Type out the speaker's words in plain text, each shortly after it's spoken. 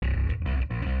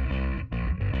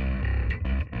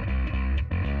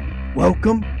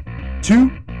Welcome to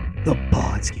the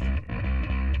Podski.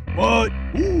 What?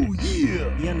 Ooh,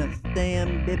 yeah. You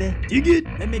understand, baby? Dig it?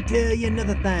 Let me tell you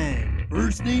another thing.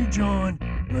 First name John,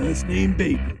 last name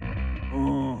Baker.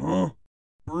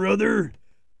 Brother.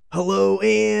 Hello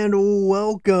and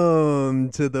welcome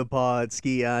to the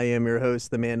Podski. I am your host,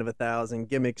 the man of 1,000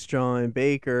 gimmicks, John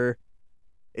Baker.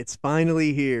 It's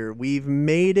finally here. We've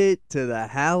made it to the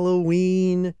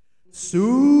Halloween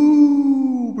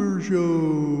Super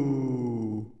Show.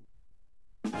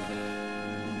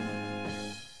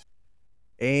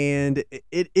 And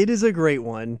it is a great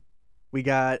one. We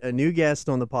got a new guest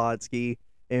on the Podski,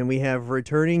 and we have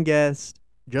returning guest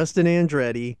Justin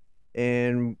Andretti,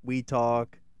 and we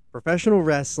talk professional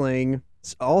wrestling,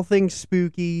 all things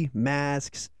spooky,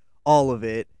 masks, all of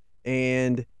it.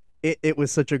 And it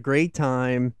was such a great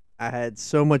time. I had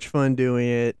so much fun doing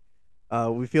it.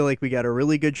 We feel like we got a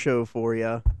really good show for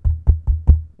you.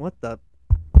 What the?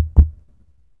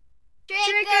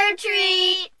 Trick or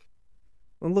treat!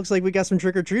 Well, it looks like we got some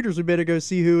trick-or-treaters. We better go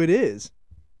see who it is.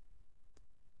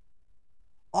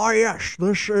 Ah, yes,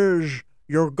 this is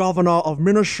your governor of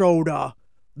Minnesota.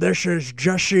 This is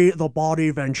Jesse the Body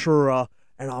Ventura,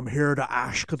 and I'm here to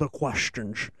ask the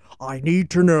questions. I need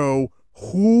to know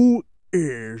who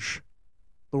is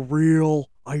the real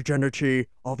identity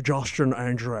of Justin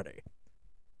Andretti.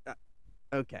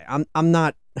 Okay, I'm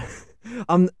not.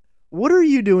 What are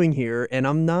you doing here? And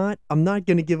I'm not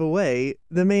gonna give away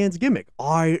the man's gimmick.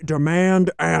 I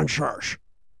demand answers.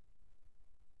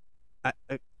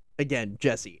 Again,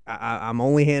 Jesse, I'm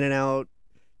only handing out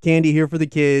candy here for the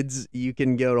kids. You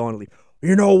can go on and leave.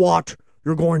 You know what?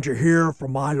 You're going to hear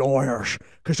from my lawyers,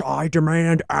 because I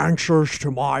demand answers to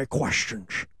my questions.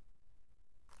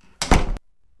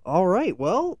 All right,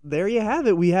 well, there you have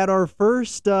it. We had our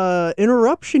first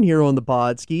interruption here on the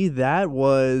Podski. That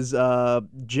was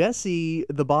Jesse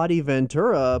the Body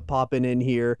Ventura popping in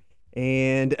here,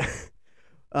 and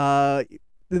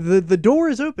the door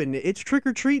is open. It's trick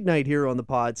or treat night here on the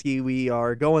Podski. We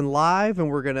are going live, and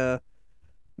we're gonna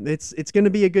it's gonna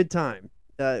be a good time.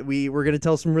 We're gonna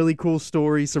tell some really cool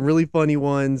stories, some really funny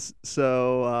ones.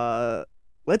 So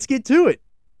let's get to it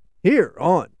here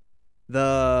on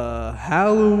the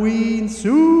Halloween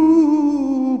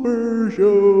Super Show.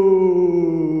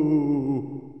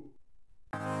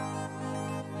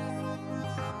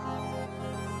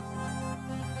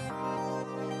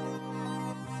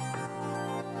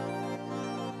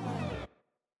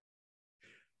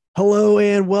 Hello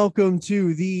and welcome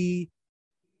to the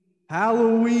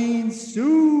Halloween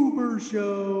Super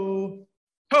Show.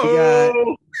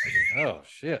 Oh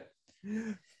shit!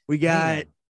 We got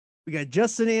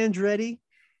Justin Andretti,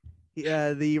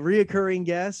 the reoccurring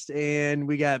guest, and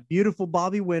we got beautiful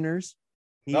Bobby Winters.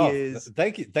 He is.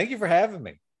 Thank you for having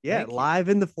me. Yeah, live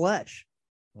in the flesh.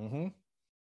 Mm-hmm.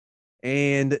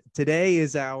 And today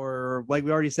is our, like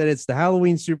we already said, it's the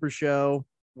Halloween Super Show.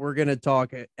 We're gonna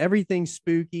talk everything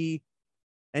spooky,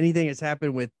 anything that's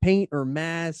happened with paint or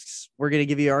masks. We're gonna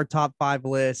give you our top 5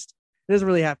 list. It doesn't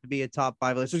really have to be a top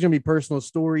 5 list. There's gonna be personal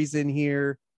stories in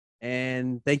here.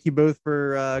 And thank you both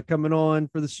for coming on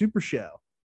for the Super Show.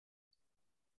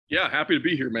 Yeah, happy to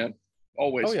be here, man.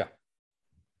 Always. Oh yeah.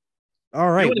 All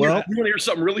right. You want to hear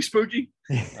something really spooky?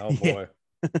 Oh boy.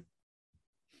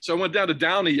 So I went down to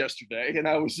Downey yesterday, and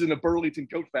I was in a Burlington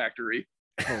coat factory.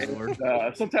 Oh Lord.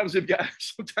 Sometimes they've got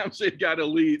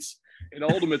elites and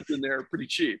ultimates in there pretty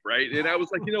cheap, right? And I was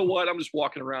like, you know what? I'm just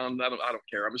walking around. I don't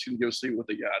care. I'm just gonna go see what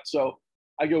they got. So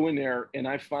I go in there, and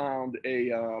I found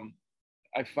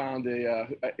I'm trying to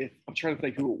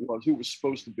think who it was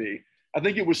supposed to be. I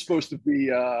think it was supposed to be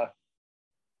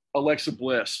Alexa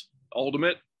Bliss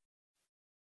Ultimate.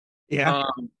 Yeah.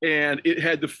 And it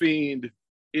had the Fiend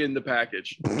in the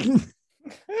package. That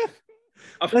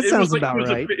sounds about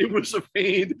right. It was a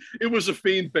Fiend. It was a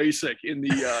Fiend basic in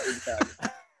the package.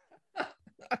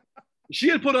 She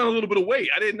had put on a little bit of weight.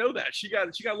 I didn't know that. She got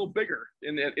a little bigger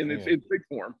in big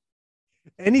form.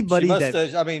 Anybody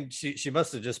she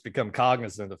must have just become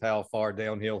cognizant of how far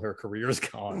downhill her career's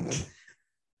gone.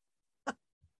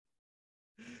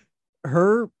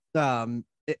 Her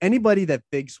anybody that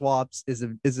fig swaps is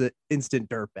an instant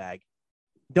dirtbag.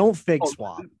 Don't fig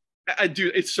swap. I do.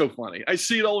 It's so funny. I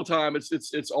see it all the time.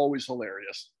 It's always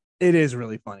hilarious. It is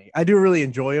really funny. I do really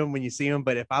enjoy them when you see them.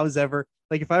 But if I ever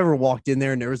walked in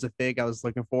there and there was a fig I was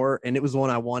looking for and it was the one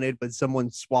I wanted, but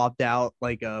someone swapped out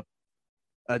like a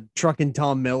Truck and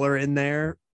Tom Miller in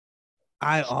there,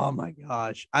 oh my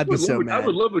gosh, I'd be so mad. I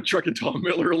would love a Truck and Tom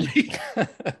Miller elite.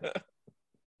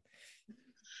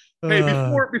 Hey,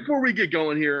 before we get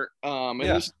going here,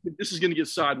 this is going to get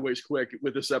sideways quick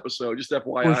with this episode. Just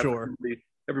FYI, for sure.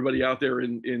 everybody out there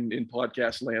in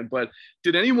podcast land. But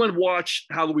did anyone watch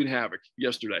Halloween Havoc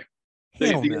yesterday?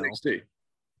 Hell the no. NXT.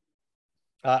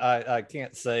 I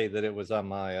can't say that it was on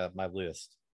my my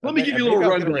list. Let me give you a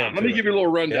little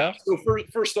rundown. Yeah. So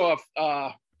first off,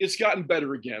 it's gotten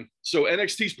better again. So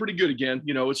NXT is pretty good again.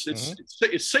 You know, it's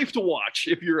safe to watch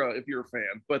if you're a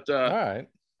fan. But all right.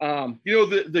 you know,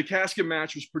 the casket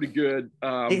match was pretty good.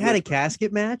 They had a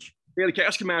casket match. They had a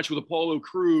casket match with Apollo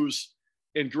Crews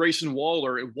and Grayson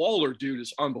Waller. And Waller, dude,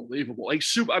 is unbelievable. Like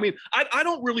super. I mean, I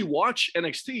don't really watch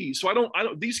NXT, so I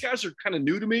don't. These guys are kind of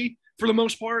new to me for the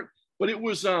most part. But it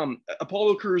was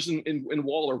Apollo Crews and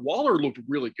Waller. Waller looked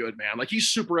really good, man. Like he's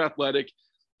super athletic.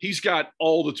 He's got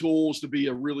all the tools to be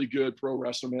a really good pro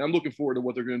wrestler, man. I'm looking forward to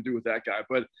what they're going to do with that guy.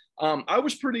 But I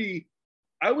was pretty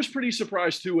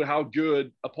surprised too at how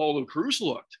good Apollo Crews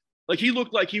looked. Like he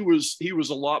looked like he was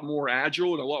a lot more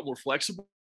agile and a lot more flexible.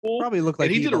 Probably looked like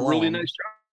and he did a really belonged. nice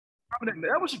job.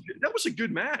 That was a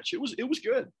good match. It was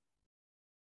good.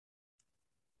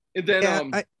 And then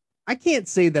Yeah, I can't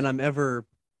say that I'm ever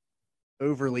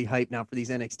overly hyped now for these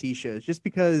NXT shows, just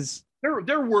because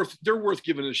they're worth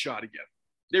giving it a shot again.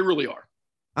 They really are.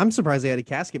 I'm surprised they had a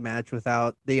casket match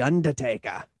without the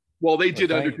Undertaker. Well, they did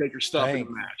thank- Undertaker stuff in thank-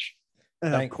 the match.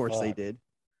 Of Thank course they fuck. did.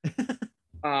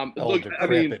 Look, I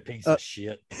mean, piece of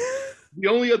shit. the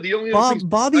only other things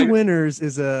Bobby Winters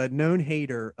is a known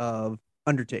hater of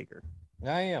Undertaker.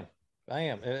 I am.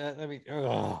 I mean,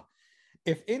 ugh.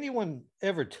 If anyone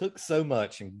ever took so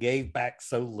much and gave back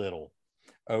so little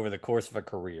over the course of a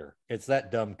career, it's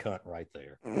that dumb cunt right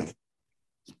there.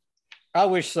 I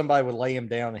wish somebody would lay him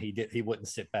down and he wouldn't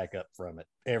sit back up from it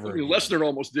ever. I mean, again. Lesnar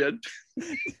almost did.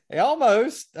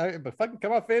 Almost. But fucking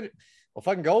come off it. Well,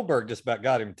 fucking Goldberg just about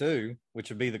got him too, which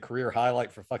would be the career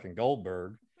highlight for fucking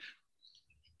Goldberg.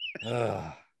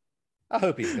 I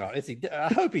hope he's not. I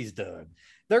hope he's done.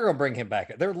 They're gonna bring him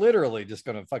back. They're literally just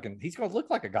gonna he's gonna look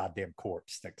like a goddamn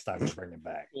corpse next time they bring him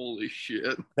back. Holy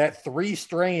shit. That 3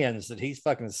 strands that he's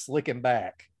fucking slicking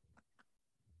back.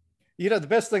 You know, the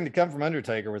best thing to come from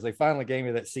Undertaker was they finally gave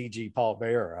me that CG Paul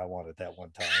Bearer I wanted that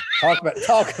one time.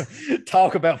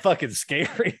 Talk about fucking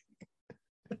scary.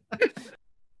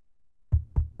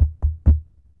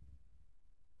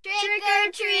 Trick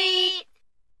or treat.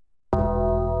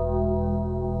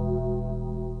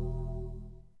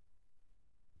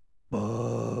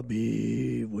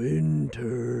 Bobby Winters.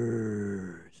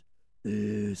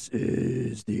 This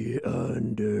is the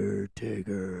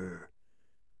Undertaker.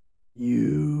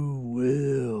 You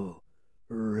will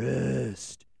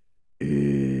rest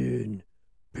in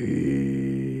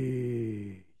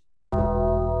peace.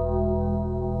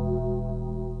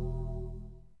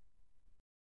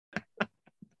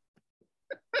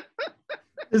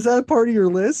 Is that part of your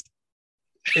list?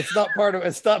 It's not part of.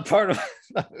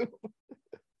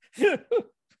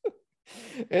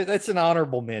 It's an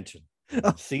honorable mention.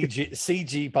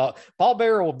 CG Paul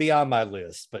Bearer will be on my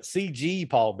list, but CG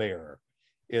Paul Bearer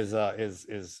is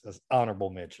honorable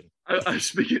mention.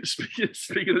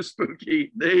 Speaking of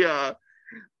spooky, they I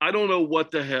don't know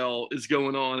what the hell is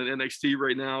going on in NXT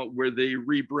right now where they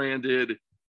rebranded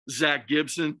Zach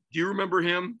Gibson. Do you remember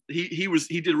him? He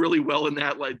did really well in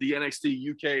that, like the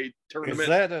NXT UK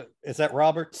tournament. Is that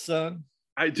Robert's son?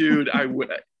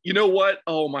 You know what?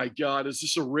 Oh my God, is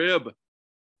this a rib?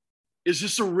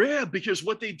 Because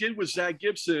what they did with Zach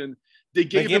Gibson, they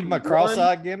gave him a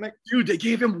cross-eyed gimmick. Dude, they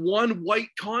gave him one white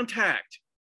contact.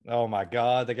 Oh my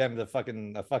God, they gave him a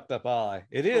fucked up eye.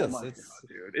 It is. Oh my God,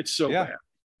 dude. It's so bad.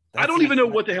 That's I don't even know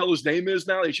what the hell his name is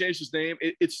now. They changed his name.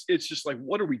 It's just like,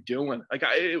 what are we doing? Like,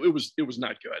 it was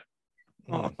not good.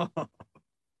 Mm.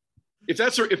 If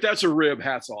that's a rib,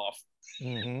 hats off.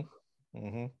 Mm-hmm.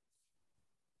 Mm-hmm.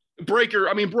 Breaker,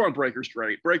 I mean, Braun Breaker's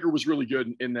great. Breaker was really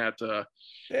good in that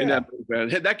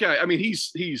event. That guy, I mean,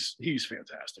 he's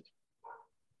fantastic.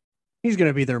 He's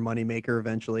gonna be their moneymaker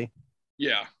eventually.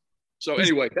 Yeah. So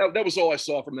anyway, that was all I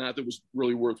saw from that was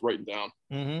really worth writing down.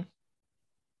 Mm-hmm.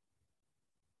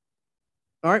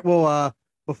 All right. Well,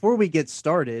 before we get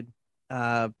started,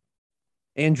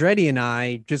 Andretti and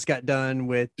I just got done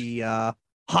with the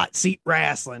Hot Seat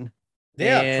Wrestling.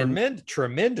 Yeah, And-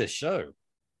 tremendous show.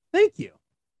 Thank you.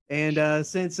 And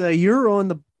since you're on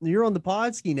the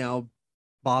Podski now,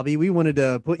 Bobby, we wanted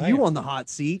to put you Man. on the hot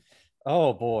seat.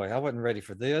 Oh boy, I wasn't ready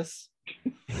for this.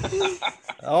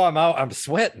 Oh, I'm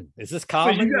sweting. Is this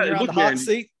common when you're on the hot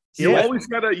seat? You Yeah. always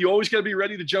gotta be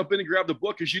ready to jump in and grab the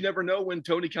book because you never know when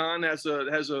Tony Khan has an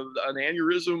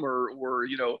aneurysm or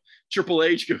Triple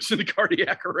H goes into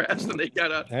cardiac arrest and they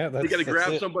gotta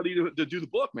grab somebody to do the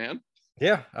book, man.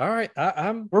 Yeah. All right.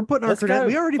 I'm. We're putting our Let's go.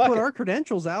 we already Fuck put it. our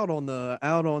credentials out on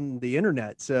the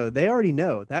internet, so they already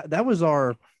know that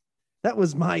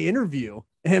was my interview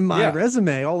and my Yeah.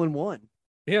 resume all in one.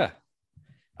 Yeah.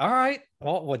 All right.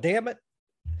 Well, damn it.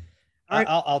 All right.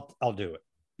 I'll do it.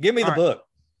 Give me the All right. book.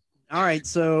 All right,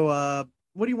 so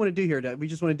what do you want to do here? We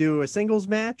just want to do a singles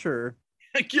match, or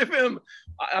Give him.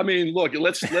 I mean, look.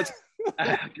 Let's.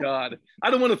 God, I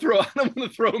don't want to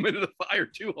throw him into the fire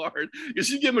too hard because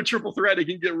you give him a triple threat, it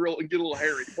can get a little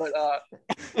hairy. But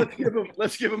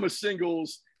let's give him a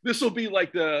singles. This will be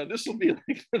like the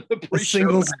a pre-show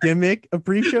singles match, gimmick, a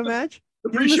pre-show match?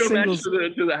 the give him a pre-show match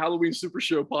singles- to the Halloween Super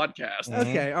Show podcast. Mhm,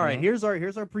 Okay, all right. mhm. Here's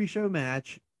our pre-show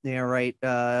match. Yeah, right.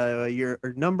 Your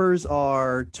numbers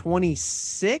are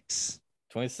 26.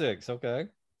 26. Okay.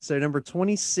 So number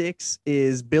 26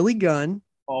 is Billy Gunn,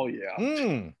 Oh yeah.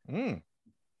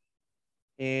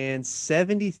 and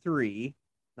 73.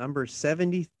 Number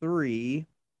 73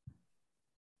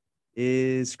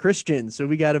 is Christian. So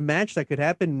we got a match that could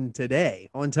happen today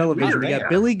on television. Weird, We got yeah.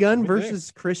 Billy Gunn Weird.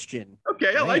 versus Christian.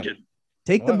 Okay, I like Man. it.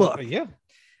 Take the Well, book. Yeah.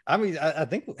 I mean, I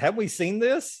think, have we seen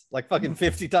this like fucking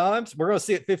 50 times? We're going to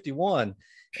see it 51,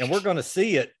 and we're going to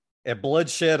see it at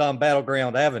Bloodshed on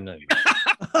Battleground Avenue.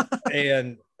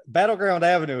 And Battleground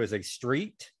Avenue is a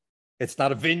street, it's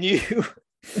not a venue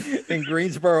in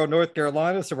Greensboro, North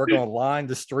Carolina. So we're going to line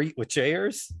the street with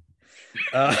chairs.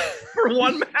 For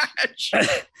one match.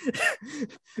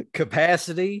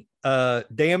 Capacity,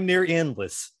 damn near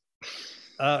endless.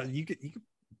 You could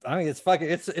I mean,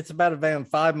 it's about a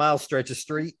 5 mile stretch of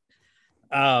street.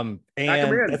 And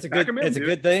 'em in. that's a Pack good 'em in, it's a dude.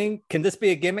 good thing. Can this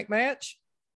be a gimmick match?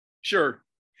 Sure.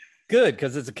 Good,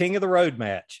 because it's a King of the Road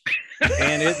match.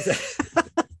 And it's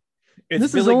This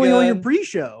is Billy only on your Gunn,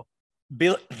 pre-show.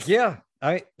 yeah.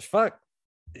 I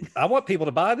want people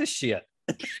to buy this shit.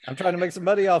 I'm trying to make some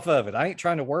money off of it. I ain't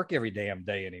trying to work every damn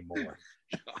day anymore.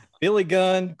 Billy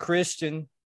Gunn, Christian,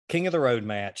 King of the Road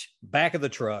match, back of the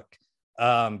truck.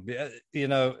 You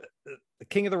know, the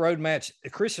King of the Road match,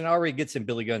 Christian already gets in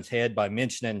Billy Gunn's head by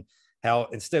mentioning how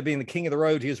instead of being the King of the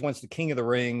Road, he was once the King of the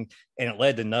Ring, and it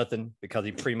led to nothing because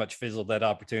he pretty much fizzled that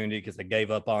opportunity because they gave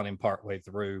up on him partway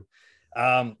through.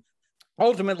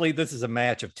 Ultimately, this is a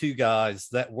match of two guys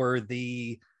that were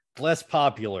the less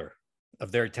popular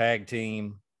of their tag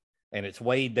team, and it's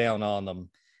weighed down on them.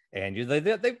 And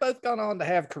they've both gone on to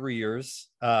have careers.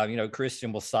 You know,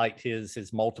 Christian will cite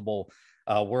his multiple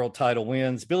world title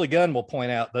wins. Billy Gunn will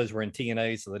point out those were in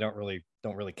TNA, so they don't really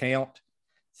count,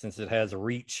 since it has a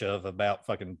reach of about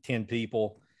fucking 10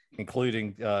 people,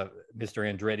 including Mr.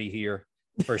 Andretti here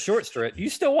for a short stretch. You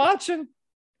still watching?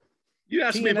 You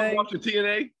asked me if I'm TNA. watching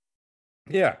TNA.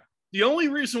 Yeah. The only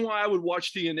reason why I would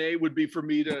watch TNA would be for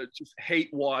me to just hate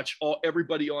watch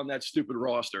everybody on that stupid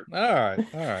roster. All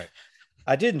right.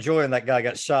 I did enjoy when that guy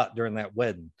got shot during that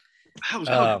wedding. How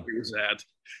angry was that?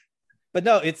 But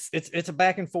no, it's a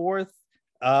back and forth.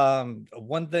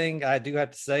 One thing I do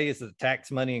have to say is that the tax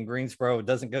money in Greensboro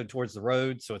doesn't go towards the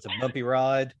road, so it's a bumpy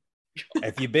ride.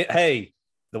 Hey,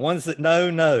 the ones that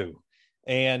know.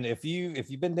 And if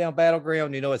you've been down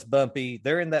Battleground, you know it's bumpy.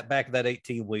 They're in that back of that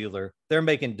 18-wheeler. They're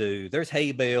making do. There's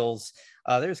hay bales.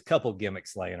 There's a couple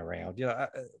gimmicks laying around. You know,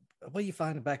 what do you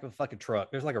find in the back of a fucking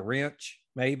truck? There's like a wrench,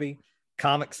 maybe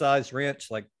comic-sized wrench,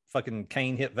 like fucking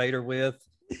Kane hit Vader with.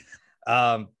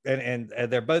 And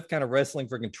they're both kind of wrestling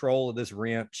for control of this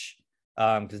wrench,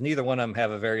 because neither one of them have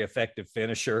a very effective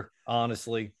finisher.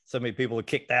 Honestly, so many people are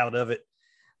kicked out of it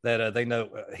that they know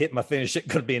hit my finish it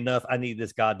could be enough. I need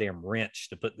this goddamn wrench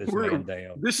to put this man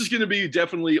down. This is going to be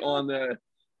definitely on the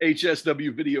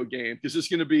HSW video game, because it's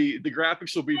going to be, the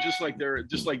graphics will be just like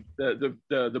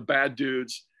the bad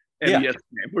dudes and the game,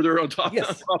 where they're on top of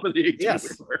the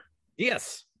 18-wheeler.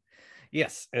 Yes,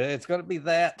 it's going to be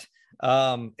that.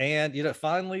 And you know,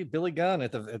 finally, Billy Gunn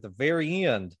at the very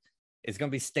end is going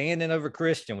to be standing over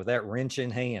Christian with that wrench in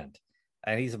hand,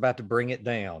 and he's about to bring it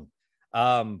down.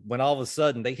 When all of a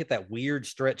sudden they hit that weird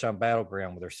stretch on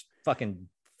Battleground where there's fucking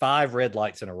 5 red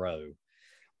lights in a row.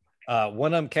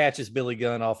 One of them catches Billy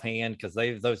Gunn offhand because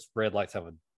those red lights have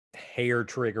a hair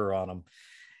trigger on them.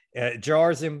 It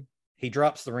jars him. He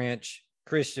drops the wrench.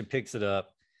 Christian picks it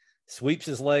up, sweeps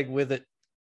his leg with it,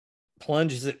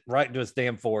 plunges it right into his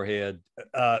damn forehead.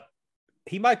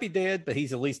 He might be dead, but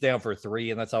he's at least down for a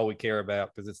 3, and that's all we care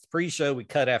about, because it's the pre-show. We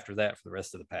cut after that for the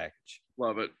rest of the package.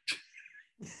 Love it.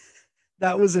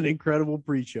 That was an incredible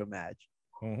pre-show match.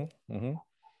 Mm-hmm, mm-hmm.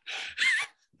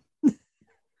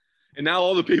 And now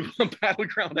all the people on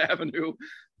Battleground Avenue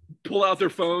pull out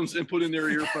their phones and put in their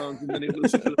earphones, and then they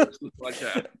listen to the rest of the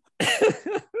podcast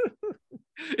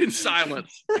in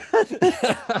silence.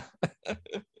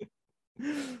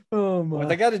 Oh Well, my.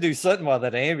 they got to do something while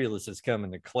that ambulance is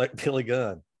coming to collect Billy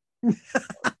Gunn.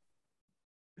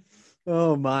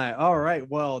 Oh my. All right.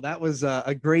 Well, that was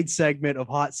a great segment of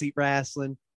Hot Seat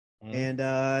Wrestling. Mhm.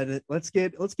 And let's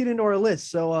get into our list.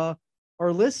 So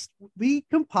our list, we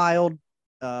compiled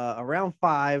around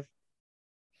 5,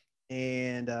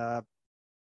 and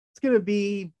it's gonna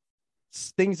be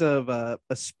things of a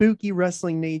spooky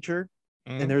wrestling nature,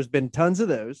 Mhm. and there's been tons of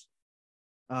those.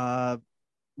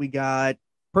 We got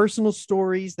personal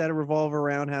stories that revolve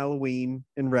around Halloween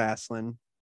and wrestling,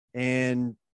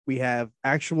 and we have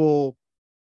actual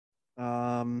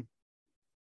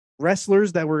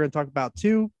wrestlers that we're going to talk about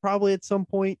too, probably at some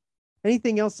point.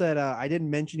 Anything else that I didn't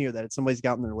mention here that somebody's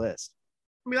got on their list?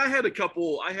 I mean, I had a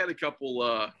couple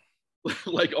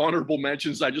like honorable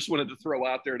mentions I just wanted to throw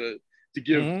out there to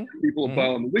give Mhm. people a Mhm.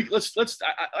 bone.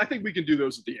 I think we can do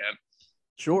those at the end.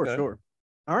 Sure, Okay. sure.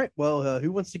 All right. Well,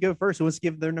 who wants to go first? Who wants to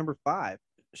give their number 5?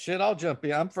 Shit, I'll jump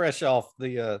in. I'm fresh off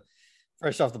the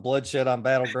bloodshed on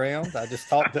Battleground. I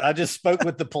just spoke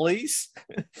with the police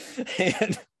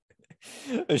and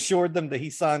assured them that he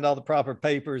signed all the proper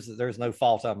papers, that there's no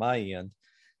fault on my end.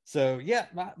 So yeah,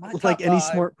 my top Like any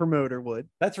 5. smart promoter would.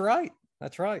 That's right.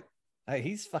 That's right. Hey,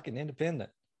 he's fucking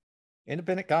independent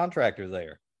contractor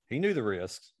there. He knew the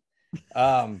risks.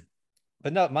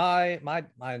 But no, my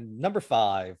number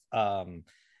 5,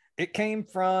 it came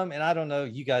from, and I don't know,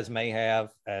 you guys may have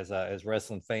as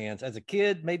wrestling fans. As a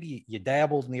kid, maybe you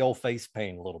dabbled in the old face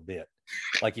paint a little bit,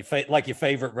 like your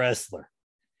favorite wrestler,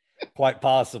 quite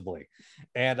possibly.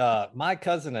 And my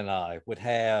cousin and I would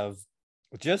have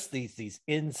just these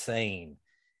insane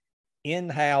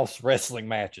in-house wrestling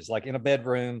matches. Like in a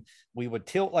bedroom, we would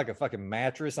tilt like a fucking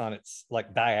mattress on its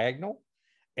like diagonal.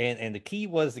 And the key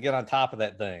was to get on top of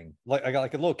that thing, like I got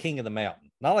like a little king of the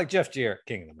mountain, not like Jeff Jarrett,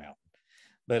 king of the mountain,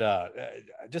 but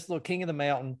just a little king of the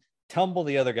mountain, tumble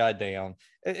the other guy down.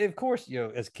 Of course, you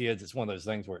know, as kids, it's one of those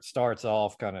things where it starts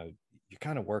off you're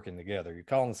kind of working together. You're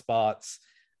calling spots.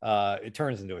 It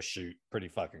turns into a shoot pretty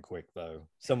fucking quick though.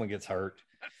 Someone gets hurt.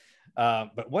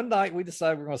 But one night we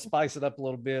decided we're going to spice it up a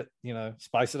little bit, you know,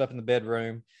 spice it up in the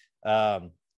bedroom.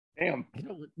 Damn. You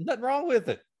know, nothing wrong with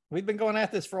it. We've been going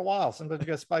at this for a while. Sometimes you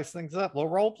got to spice things up, a little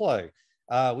role play.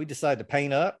 We decided to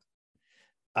paint up.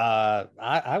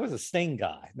 I was a Sting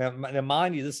guy. Now,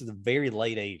 mind you, this is the very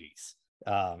late 80s.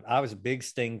 I was a big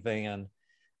Sting fan.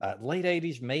 Late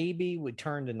 80s, maybe we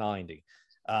turned to 90.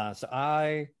 So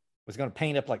I was going to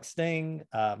paint up like Sting.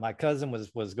 My cousin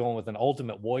was going with an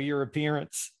Ultimate Warrior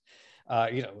appearance.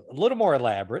 You know, a little more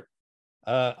elaborate,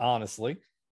 honestly.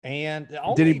 And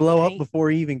Did he blow up before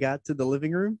he even got to the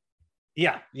living room?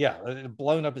 Yeah,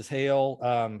 blown up as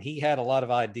hell. He had a lot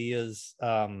of ideas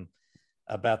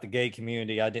about the gay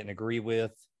community I didn't agree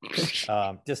with. Just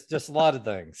a lot of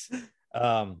things.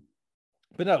 But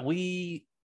no, we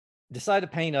decided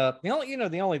to paint up. The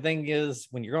only thing is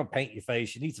when you're going to paint your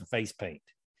face, you need some face paint,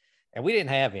 and we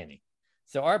didn't have any.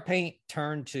 So our paint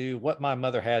turned to what my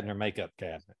mother had in her makeup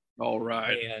cabinet. All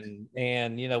right.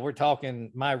 And you know, we're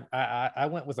talking I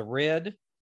went with a red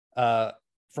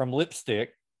from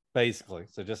lipstick, basically.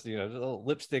 So just, you know, a little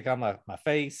lipstick on my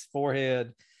face,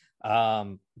 forehead.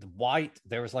 The white,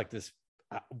 there was like this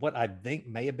what I think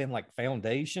may have been like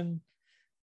foundation,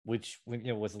 which, you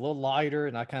know, was a little lighter,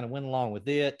 and I kind of went along with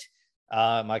it.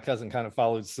 My cousin kind of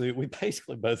followed suit. We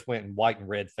basically both went in white and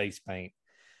red face paint.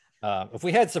 If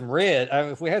we had some red,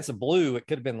 if we had some blue, it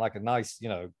could have been like a nice, you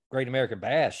know, Great American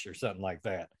Bash or something like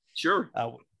that. Sure.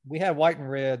 We had white and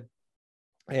red,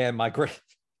 and my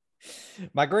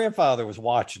grandfather was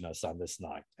watching us on this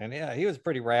night, and yeah, he was a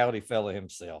pretty rowdy fella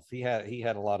himself. He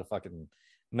had a lot of fucking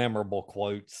memorable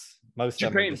quotes. Most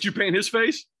of them. Did you paint his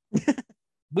face?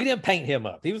 We didn't paint him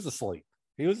up. He was asleep.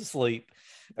 I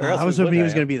was hoping he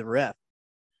was going to be the ref.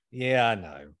 Yeah, I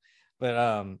know.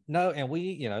 But no, and we,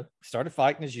 you know, started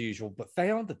fighting as usual, but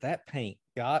found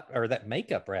that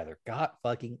makeup got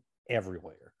fucking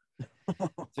everywhere. So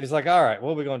he's like, all right,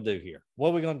 what are we going to do here? What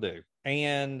are we going to do?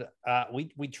 And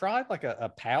we tried like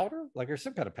a powder, like there's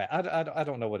some kind of powder. I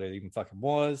don't know what it even fucking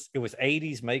was. It was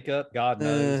 80s makeup, God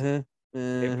knows.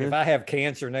 If I have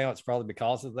cancer now, it's probably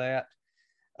because of that.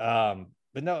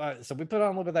 But no, so we put on a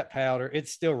little bit of that powder.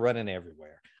 It's still running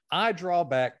everywhere. I draw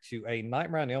back to a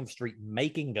Nightmare on Elm Street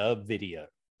making of video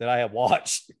that I had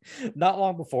watched not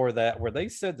long before that, where they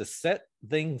said to set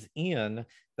things in,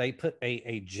 they put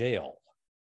a gel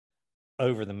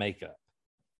over the makeup.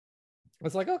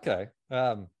 It's like, okay,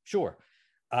 sure.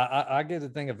 I get a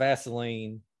thing of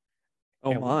Vaseline.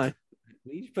 Oh my.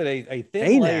 We put a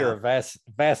thin layer of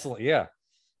Vaseline. Yeah.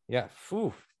 Yeah.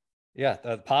 Whew. Yeah.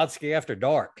 Podsky After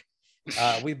Dark.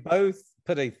 We both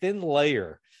put a thin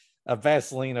layer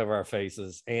Vaseline over our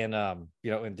faces, and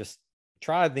and just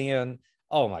try then.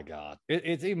 Oh my God,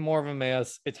 it's even more of a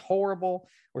mess. It's horrible.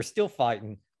 We're still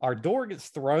fighting. Our door gets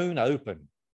thrown open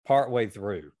partway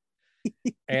through,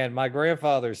 and my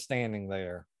grandfather's standing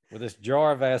there with this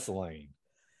jar of Vaseline.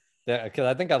 That because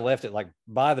I think I left it like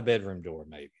by the bedroom door,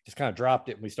 maybe just kind of dropped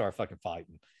it, and we started fucking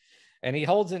fighting. And he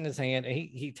holds it in his hand, and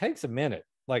he takes a minute,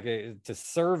 like to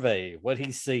survey what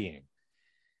he's seeing,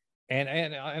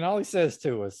 and all he says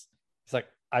to us, he's like,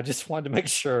 "I just wanted to make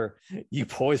sure you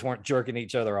boys weren't jerking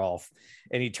each other off."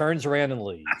 And he turns around and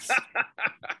leaves,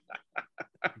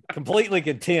 completely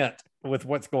content with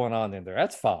what's going on in there.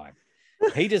 That's fine.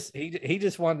 He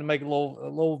just wanted to make a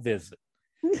little visit,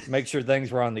 make sure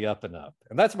things were on the up and up.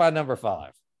 And that's my number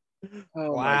 5.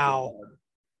 Oh, Wow.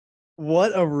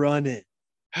 What a run it.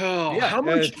 Oh, Yeah, how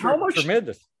much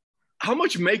tremendous. how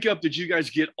much makeup did you guys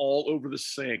get all over the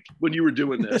sink when you were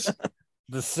doing this?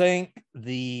 The sink,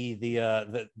 the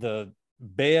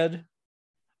bed,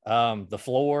 the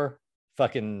floor,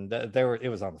 fucking it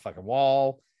was on the fucking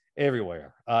wall,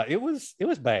 everywhere. It was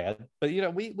bad, but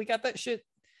we got that shit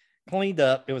cleaned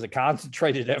up. It was a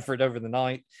concentrated effort over the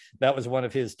night. That was one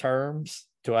of his terms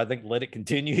to, I think, let it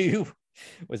continue,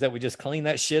 was that we just clean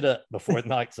that shit up before the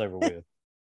night's over with.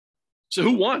 So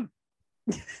who won?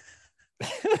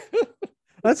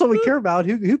 That's what we care about.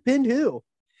 Who pinned who?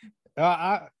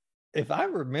 If I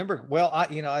remember, well,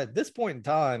 at this point in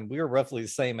time, we were roughly the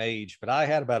same age, but I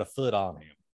had about a foot on him.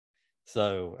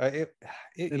 So it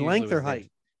In length or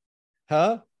height?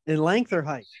 Huh? In length or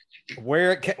height?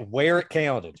 Where it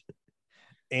counted.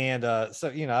 And so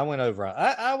I went over.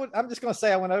 I'm just going to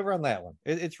say I went over on that one.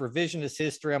 It's revisionist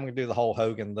history. I'm going to do the whole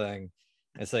Hogan thing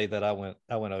and say that I went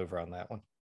over on that one.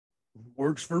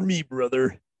 Works for me,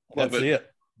 brother. Love That's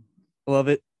it. Love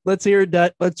it. Let's hear it,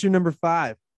 Dut. What's your number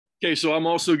 5? Okay, so I'm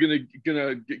also gonna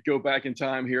go back in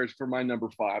time here for my number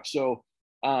 5. So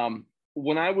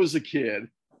when I was a kid,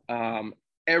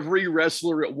 every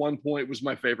wrestler at one point was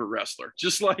my favorite wrestler,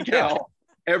 just like how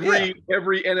every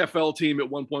NFL team at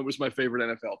one point was my favorite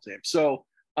NFL team. So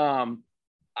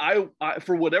I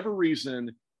for whatever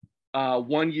reason,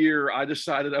 one year I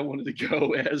decided I wanted to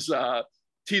go as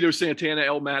Tito Santana,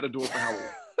 El Matador for Halloween.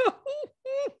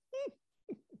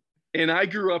 And I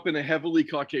grew up in a heavily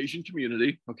Caucasian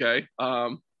community. Okay.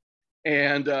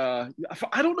 And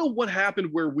I don't know what happened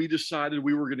where we decided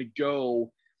we were going to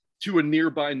go to a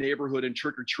nearby neighborhood and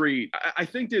trick or treat. I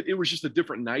think that it was just a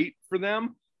different night for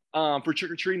them for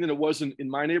trick or treating than it was in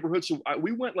my neighborhood. So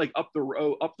we went like up the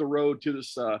road to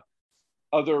this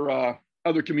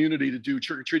other community to do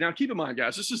trick or treat. Now, keep in mind,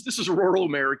 guys, this is rural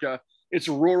America. It's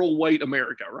rural white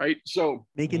America, right? So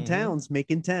making towns.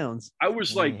 I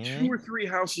was like 2 or 3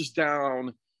 houses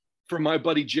down from my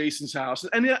buddy Jason's house.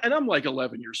 And I'm like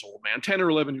 11 years old, man, 10 or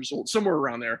 11 years old, somewhere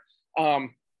around there.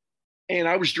 And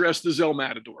I was dressed as El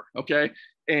Matador. Okay.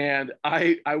 And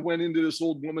I went into this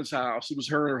old woman's house. It was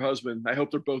her and her husband. I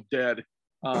hope they're both dead.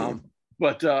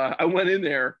 But I went in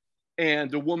there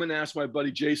and the woman asked my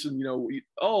buddy Jason,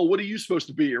 oh, what are you supposed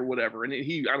to be or whatever? And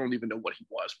I don't even know what he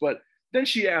was, but then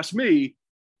she asked me,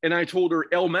 and I told her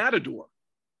El Matador,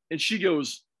 and she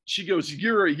goes,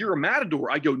 you're a Matador.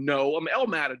 I go, no, I'm El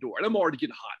Matador, and I'm already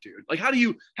getting hot, dude. Like, how do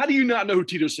you not know who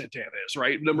Tito Santana is,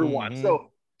 right? Number one.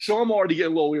 So I'm already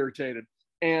getting a little irritated,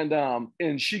 and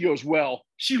she goes, well,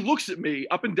 she looks at me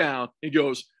up and down and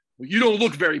goes, well, you don't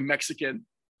look very Mexican.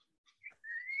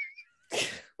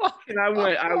 And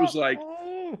I was like,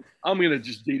 I'm gonna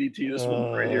just DDT this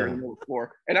one right here in the middle of the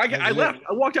floor. And I left.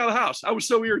 I walked out of the house. I was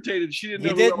so irritated. She didn't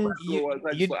know who I was.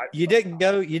 You didn't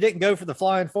go for the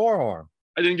flying forearm.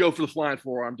 I didn't go for the flying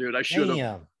forearm, dude. I should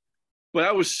have. But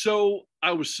I was so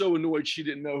annoyed she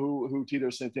didn't know who Tito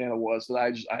Santana was that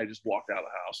I just walked out of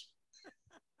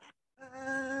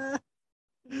the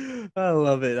house. I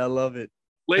love it.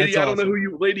 Lady, I don't know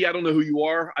who you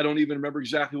are. I don't even remember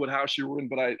exactly what house you were in,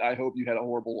 but I hope you had a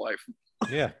horrible life.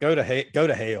 Yeah, go to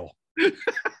hell.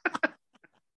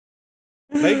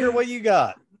 Baker, what you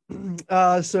got?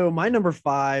 So my number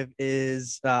 5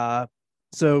 is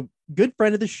so good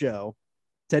friend of the show,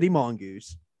 Teddy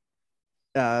Mongoose.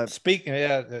 Speaking,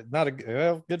 not a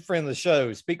good friend of the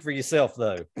show. Speak for yourself,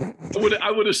 though.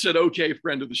 I would have said okay,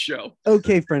 friend of the show.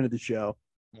 Okay, friend of the show.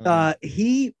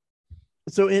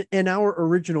 So in our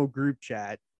original group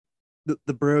chat,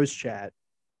 the bros chat,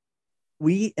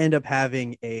 we end up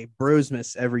having a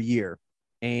Brosmas every year,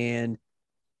 and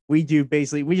we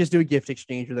just do a gift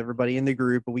exchange with everybody in the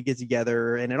group, but we get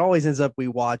together, and it always ends up we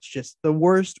watch just the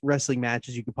worst wrestling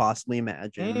matches you could possibly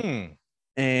imagine,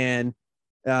 and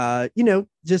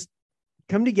just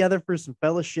come together for some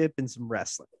fellowship and some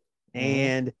wrestling.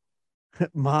 And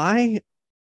my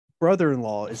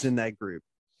brother-in-law is in that group,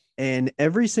 and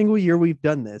every single year we've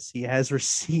done this, he has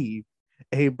received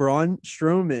a Braun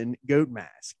Strowman goat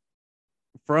mask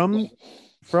from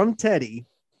Teddy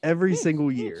every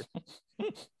single year.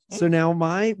 So now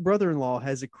my brother-in-law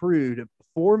has accrued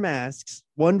 4 masks,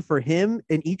 one for him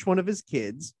and each one of his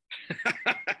kids.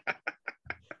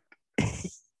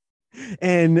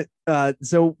 And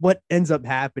so what ends up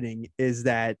happening is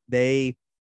that my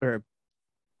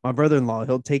brother-in-law,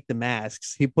 he'll take the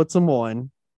masks, he puts them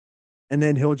on, and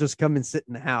then he'll just come and sit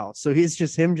in the house. So he's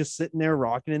just sitting there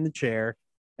rocking in the chair.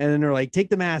 And then they're like, take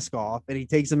the mask off. And he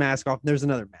takes the mask off, and there's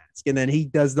another mask. And then he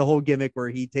does the whole gimmick where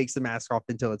he takes the mask off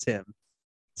until it's him.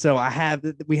 So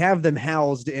we have them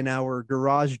housed in our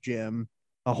garage gym,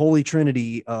 a holy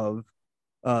trinity of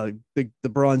the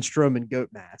Braun Strowman goat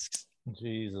masks.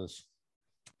 Jesus.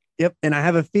 Yep. And I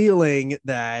have a feeling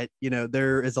that,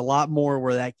 there is a lot more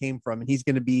where that came from. And he's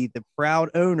going to be the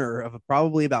proud owner of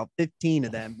probably about 15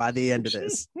 of them by the end of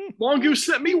this. Mongoose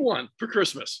sent me one for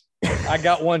Christmas. I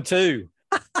got one too.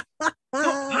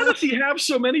 How does he have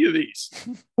so many of these?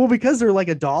 Well, because they're like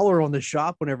 $1 on the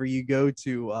shop whenever you go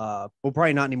to, well,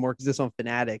 probably not anymore because it's on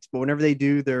Fanatics, but whenever they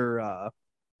do their,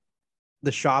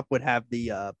 the shop would have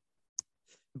the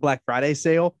Black Friday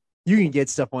sale, you can get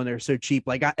stuff on there so cheap.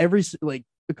 Like a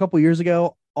couple years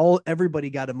ago, everybody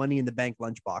got a Money in the Bank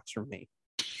lunchbox from me.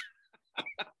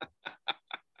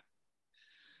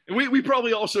 And we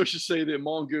probably also should say that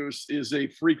Mongoose is a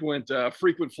frequent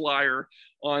flyer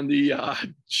on the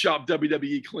Shop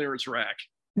WWE clearance rack.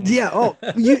 Yeah. Oh,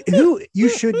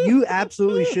 you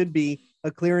absolutely should be a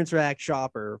clearance rack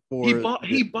shopper for.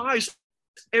 He buys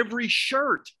every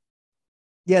shirt.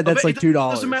 Yeah, that's like $2.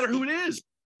 Doesn't matter who it is.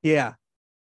 Yeah.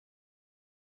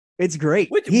 It's great.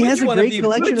 He has a great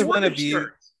collection of one of you.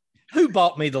 Who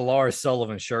bought me the Lars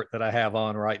Sullivan shirt that I have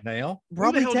on right now?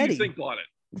 Probably who the hell Teddy. do you think bought it?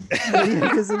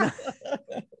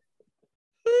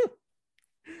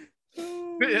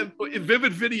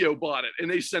 Vivid Video bought it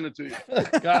and they sent it to you.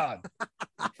 God,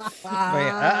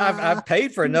 man, I've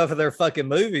paid for enough of their fucking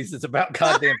movies. It's about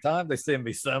goddamn time they send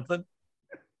me something.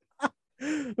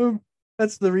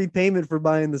 That's the repayment for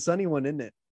buying the Sunny one, isn't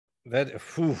it?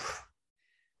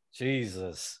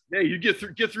 Jesus. Yeah, you get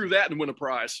through that and win a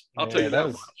prize. I'll tell you that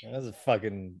much. That was a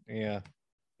fucking, yeah.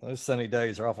 Those sunny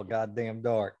days are awful goddamn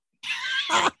dark.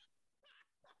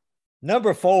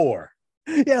 Number 4.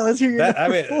 Yeah, let's hear your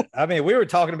I mean, we were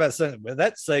talking about something, but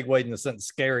that segued into something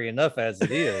scary enough as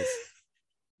it is.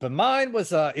 But mine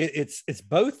was it's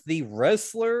both the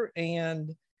wrestler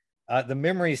and the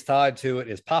memories tied to it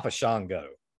is Papa Shango.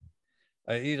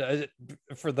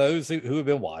 For those who have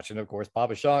been watching, of course,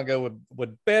 Papa Shango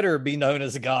would better be known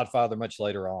as a Godfather much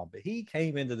later on, but he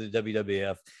came into the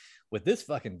WWF with this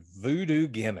fucking voodoo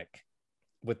gimmick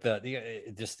with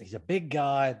he's a big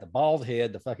guy, the bald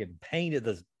head,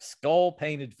 the skull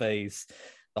painted face,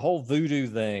 the whole voodoo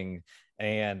thing.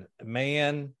 And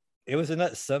man, it was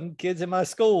some kids in my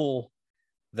school.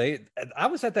 I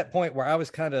was at that point where I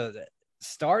was kind of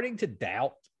starting to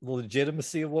doubt the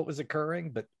legitimacy of what was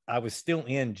occurring, but I was still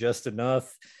in just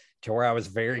enough to where I was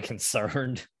very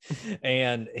concerned.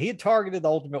 And he had targeted the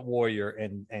Ultimate Warrior,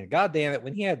 and God damn it,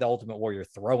 when he had the Ultimate Warrior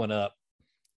throwing up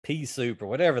pea soup or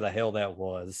whatever the hell that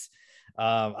was,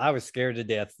 I was scared to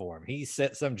death for him. He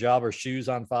set some jobber's shoes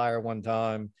on fire one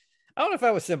time. I don't know if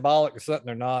that was symbolic or something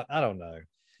or not. I don't know.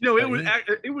 No,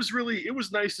 it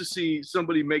was nice to see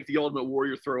somebody make the Ultimate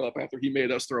Warrior throw up after he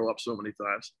made us throw up so many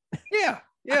times. Yeah.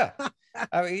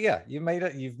 I mean, yeah, you've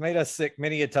made us sick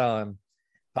many a time.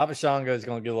 Papa Shango is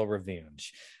going to get a little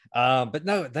revenge. But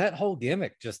no, that whole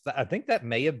gimmick, I think that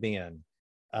may have been,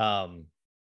 and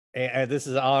this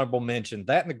is an honorable mention,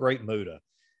 that and the Great Muta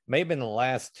may have been the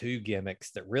last 2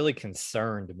 gimmicks that really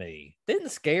concerned me.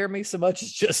 Didn't scare me so much.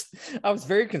 It's just, I was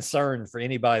very concerned for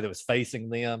anybody that was facing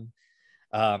them.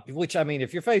 Which, I mean,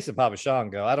 if you're facing Papa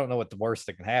Shango, I don't know what the worst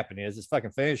that can happen is. His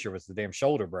fucking finisher was the damn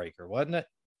shoulder breaker, wasn't it?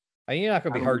 I mean, you're not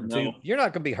going to be hurting you're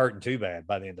not going to be hurting too bad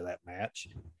by the end of that match.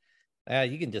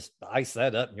 You can just ice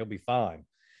that up and you'll be fine.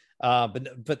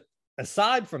 But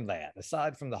aside from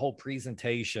the whole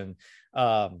presentation,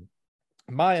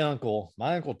 my uncle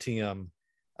Tim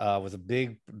was a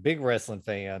big wrestling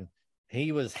fan.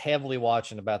 He was heavily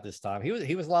watching about this time.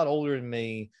 He was a lot older than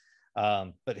me,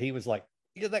 but he was like,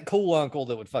 that cool uncle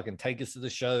that would fucking take us to the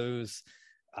shows.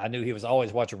 I knew he was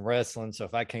always watching wrestling, so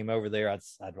if I came over there,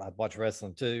 I'd watch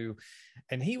wrestling too.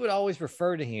 And he would always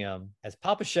refer to him as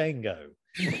Papa Shango.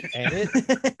 And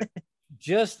it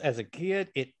just as a kid,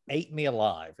 it ate me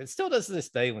alive. It still does to this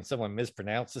day when someone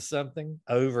mispronounces something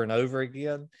over and over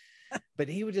again. But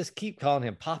he would just keep calling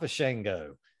him Papa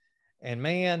Shango. And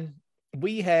man,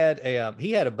 we had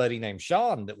he had a buddy named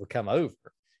Sean that would come over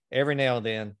every now and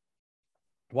then,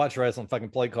 watch wrestling, fucking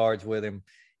play cards with him.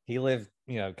 He lived,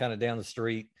 kind of down the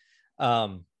street.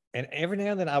 And every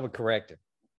now and then I would correct him.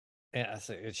 And I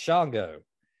said, it's Shango.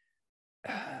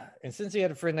 And since he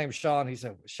had a friend named Sean, he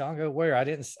said, Shango, where? I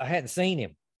hadn't seen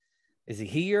him. Is he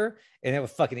here? And it would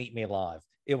fucking eat me alive.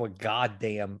 It would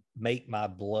goddamn make my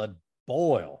blood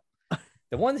boil.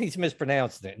 The one, he's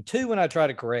mispronouncing it. And two, when I try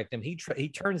to correct him, he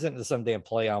turns into some damn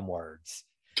play on words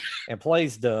and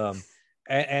plays dumb.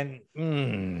 And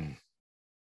I'm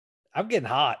getting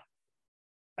hot.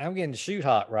 I'm getting shoot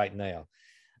hot right now.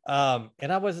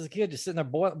 And I was, as a kid, just sitting there,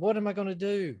 boy, what am I going to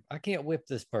do? I can't whip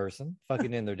this person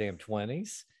fucking in their damn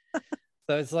 20s.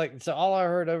 So it's like, so all I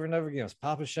heard over and over again was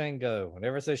Papa Shango.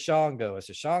 Whenever I say Shango, I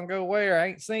said, Shango where? I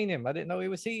ain't seen him. I didn't know he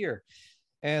was here.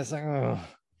 And it's like, oh,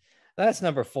 that's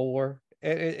number 4.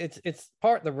 It's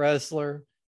part the wrestler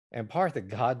and part the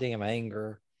goddamn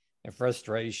anger and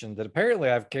frustration that apparently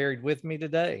I've carried with me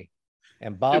today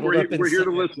and bottled up. We're here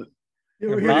to listen.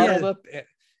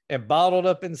 And bottled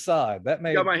up inside. That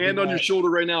may got my hand on your shoulder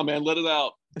right now, man. Let it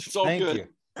out. It's all Thank good. you.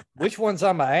 Which one's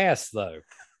on my ass, though?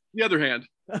 The other hand.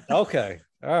 Okay.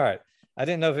 All right. I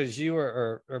didn't know if it was you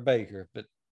or Baker, but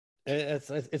it's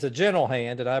a gentle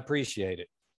hand, and I appreciate it.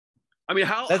 I mean,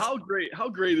 how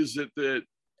great is it that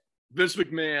Vince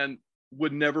McMahon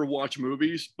would never watch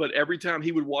movies, but every time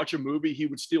he would watch a movie, he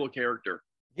would steal a character.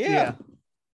 Yeah.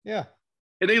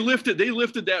 And they lifted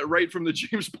that right from the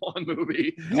James Bond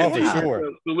movie. Oh, for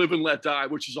sure. The Live and Let Die,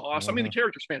 which is awesome. I mean, the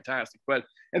character's fantastic,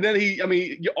 and then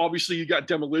obviously you got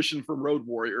Demolition from Road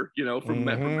Warrior, from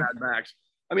Mad Max.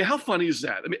 I mean, how funny is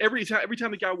that? I mean, every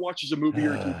time the guy watches a movie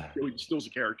or two, he steals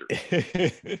a character.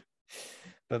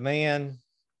 But man,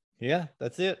 yeah,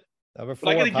 that's it. Number 4.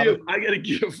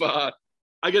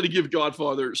 I got to give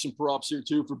Godfather some props here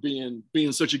too for being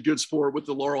such a good sport with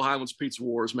the Laurel Highlands Pizza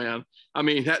Wars, man. I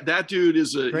mean, that dude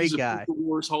is a great guy. Pizza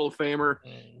Wars Hall of Famer.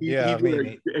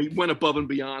 He went above and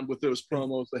beyond with those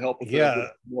promos to help with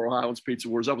the Laurel Highlands Pizza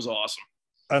Wars. That was awesome.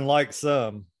 Unlike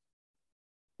some.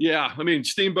 Yeah, I mean,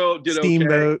 Steamboat did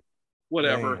okay.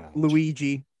 Whatever. Man.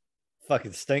 Luigi.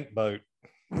 Fucking stink boat.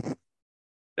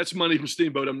 That's money from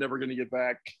Steamboat I'm never going to get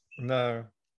back. No.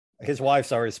 His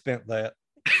wife's already spent that.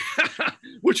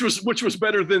 which was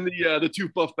better than the 2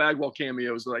 Buff Bagwell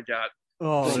cameos that I got.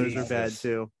 Oh, those are bad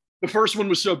too. The first one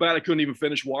was so bad I couldn't even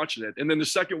finish watching it, and then the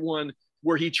second one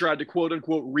where he tried to quote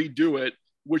unquote redo it,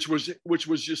 which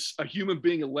was just a human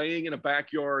being laying in a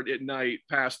backyard at night,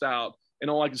 passed out, and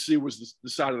all I could see was the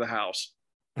side of the house.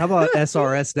 How about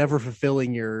SRS never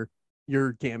fulfilling your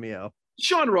cameo?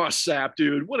 Sean Ross Sapp,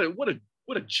 dude, what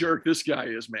a jerk this guy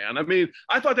is, man. I mean,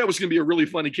 I thought that was going to be a really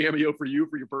funny cameo for you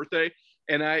for your birthday.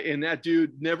 And that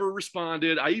dude never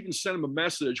responded. I even sent him a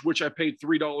message, which I paid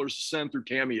 $3 to send through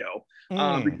Cameo,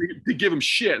 to give him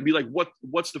shit and be like,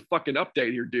 what's the fucking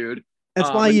update here, dude? That's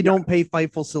why you don't pay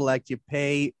Fightful Select. You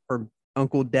pay for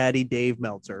Uncle Daddy Dave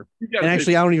Meltzer. And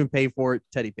actually, I don't even pay for it.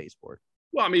 Teddy pays for it.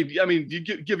 Well, I mean, you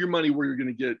give your money where you're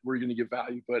going to get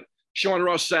value. But Sean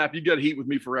Ross Sapp, you got heat with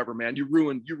me forever, man. You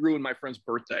ruined my friend's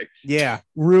birthday. Yeah,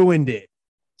 ruined it.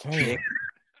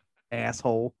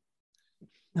 Asshole.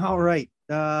 All right.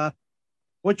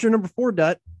 What's your number 4,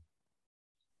 Dut?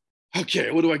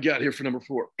 Okay, what do I got here for number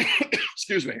 4?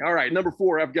 Excuse me. All right, number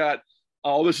 4, I've got.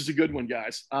 Oh, this is a good one,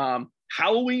 guys.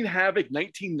 Halloween Havoc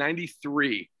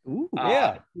 1993. Ooh,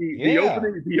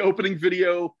 The opening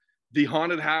video, the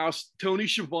haunted house, Tony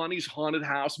Schiavone's haunted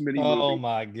house mini movie. Oh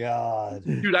my god,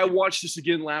 dude! I watched this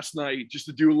again last night just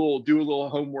to do a little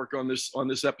homework on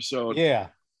this episode. Yeah.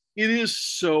 It is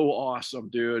so awesome,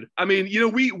 dude. I mean,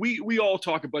 we all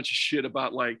talk a bunch of shit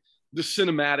about like the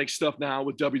cinematic stuff now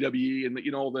with WWE and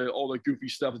all the goofy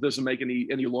stuff that doesn't make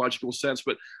any logical sense.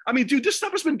 But I mean, dude, this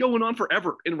stuff has been going on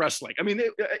forever in wrestling. I mean,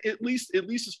 at least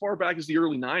as far back as the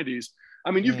early 90s.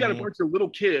 I mean, you've got a bunch of little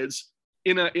kids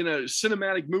in a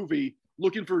cinematic movie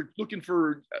looking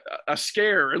for a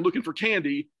scare and looking for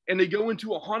candy, and they go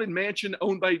into a haunted mansion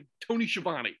owned by Tony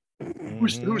Schiavone.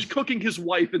 Who's cooking his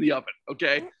wife in the oven.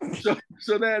 Okay.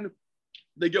 So then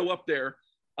they go up there.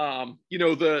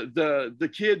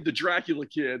 The kid, the Dracula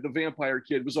kid, the vampire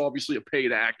kid was obviously a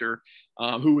paid actor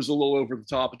who was a little over the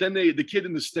top. But then the kid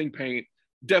in the sting paint,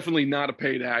 definitely not a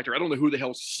paid actor. I don't know who the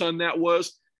hell's son that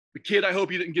was. The kid, I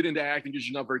hope you didn't get into acting because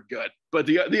you're not very good. But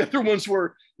the other ones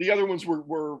were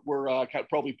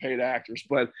probably paid actors.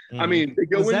 But I mean, they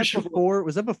go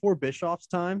was that before Bischoff's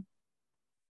time?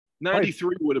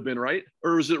 93 would have been, right?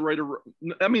 Or is it right?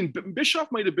 I mean,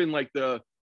 Bischoff might have been like the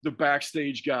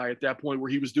backstage guy at that point where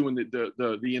he was doing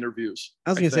the interviews. I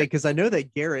was going to say, because I know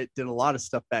that Garrett did a lot of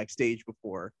stuff backstage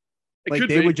before. It Like could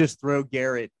they be. would just throw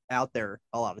Garrett out there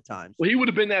a lot of times. Well, he would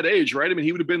have been that age, right? I mean,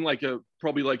 he would have been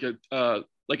probably like a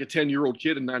 10-year-old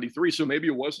kid in '93. So maybe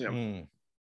it was him. Mm.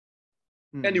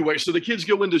 Hmm. Anyway, so the kids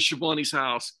go into Shivani's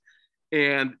house,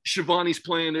 and Shivani's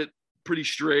playing it pretty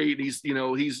straight. He's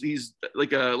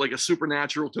like a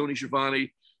supernatural Tony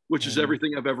Schiavone, which is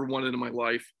everything I've ever wanted in my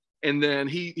life. And then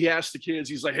he asks the kids,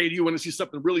 he's like, "Hey, do you want to see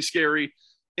something really scary?"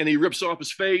 And he rips off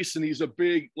his face, and he's a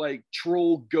big like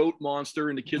troll goat monster,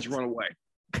 and the kids run away.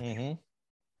 Mhm.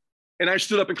 And I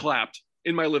stood up and clapped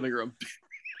in my living room.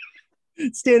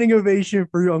 Standing ovation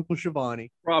for Uncle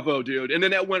Shivani. Bravo, dude. And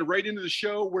then that went right into the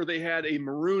show where they had a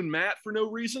maroon mat for no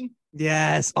reason.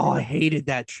 Yes. Oh, I hated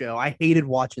that show. I hated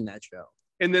watching that show.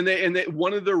 And then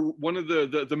one of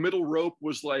the middle rope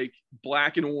was like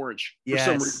black and orange for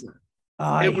some Yes. reason. Oh,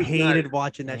 I It was hated nice.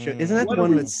 watching that show. Isn't that the What a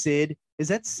one with week. Sid? Is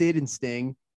that Sid and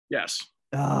Sting? Yes.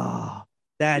 Oh,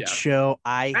 that Yeah. show.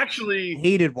 I Actually,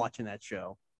 hated watching that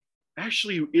show.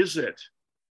 is it?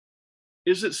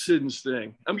 Is it Sid and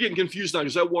Sting? I'm getting confused now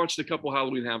because I watched a couple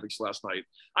Halloween Havocs last night.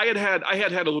 I had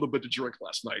a little bit to drink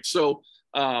last night, so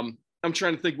I'm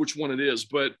trying to think which one it is.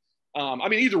 But I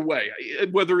mean, either way,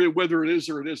 whether it is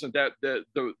or it isn't, that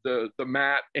the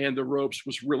mat and the ropes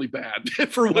was really bad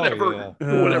for whatever yeah.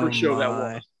 for whatever Oh, show that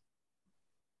my. was.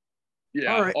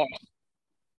 Yeah. All right.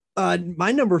 Awesome.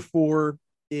 My number 4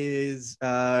 is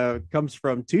comes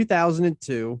from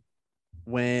 2002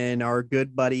 when our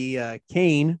good buddy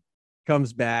Kane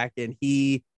comes back and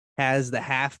he has the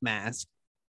half mask.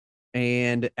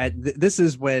 And this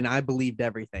is when I believed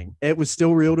everything. It was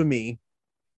still real to me.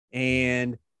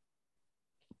 And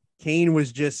Kane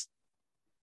was just,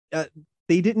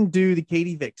 they didn't do the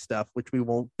Katie Vick stuff, which we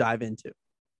won't dive into.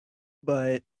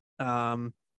 But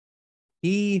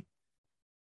he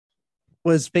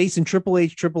was facing Triple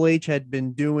H. Triple H had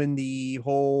been doing the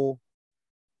whole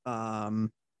the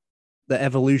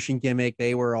Evolution gimmick.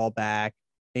 They were all back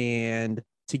and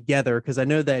together because I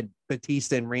know that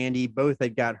Batista and Randy both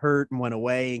had got hurt and went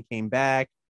away and came back.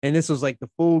 And this was like the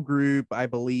full group, I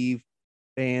believe.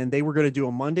 And they were going to do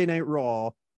a Monday Night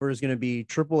Raw where it was going to be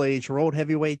Triple H World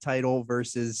Heavyweight title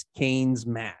versus Kane's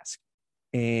mask.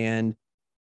 And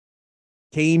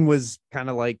Kane was kind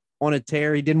of like on a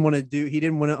tear. He didn't want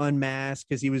to unmask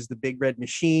because he was the big red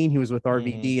machine. He was with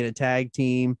RVD in a tag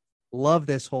team. Love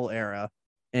this whole era.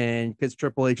 And because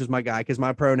Triple H is my guy, because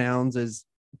my pronouns is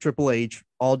Triple H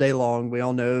all day long. We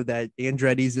all know that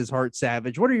Andretti's is Heart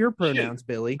Savage. What are your pronouns,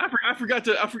 Billy? I forgot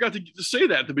to say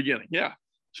that at the beginning. Yeah.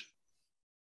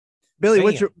 Billy,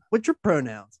 Damn. what's your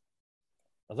pronouns?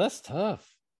 Well, that's tough.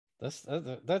 That's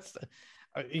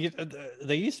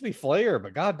they used to be Flair,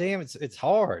 but goddamn, it's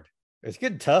hard. It's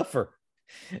getting tougher.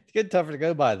 It's getting tougher to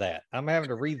go by that. I'm having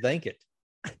to rethink it.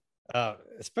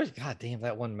 Especially, goddamn,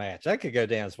 that one match that could go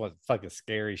down as one fucking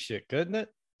scary shit, couldn't it?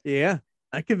 Yeah,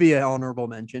 that could be an honorable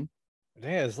mention.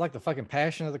 Yeah, it's like the fucking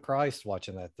Passion of the Christ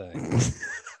watching that thing.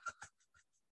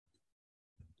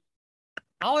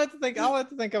 I'll have to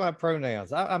think of my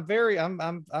pronouns.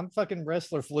 I'm fucking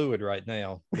wrestler fluid right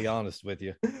now, to be honest with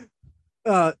you.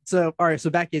 So all right,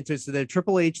 so back into it. So the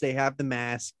Triple H, they have the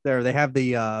mask there, they have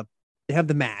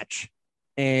the match,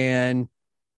 and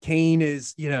Kane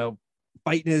is,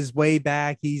 fighting his way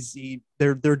back.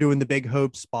 They're doing the big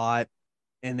hope spot,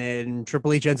 and then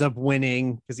Triple H ends up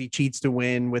winning because he cheats to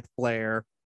win with Flair,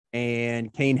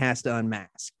 and Kane has to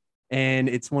unmask. And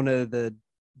it's one of the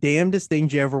damnedest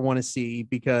things you ever want to see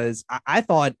because I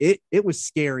thought it was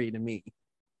scary to me.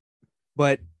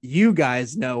 But you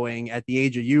guys knowing at the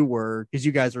age of you were, because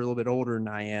you guys are a little bit older than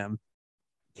I am,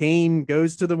 Kane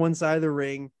goes to the one side of the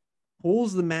ring,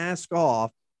 pulls the mask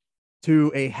off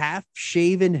to a half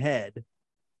shaven head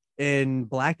and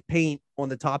black paint on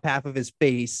the top half of his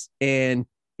face. And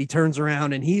he turns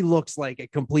around and he looks like a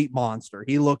complete monster.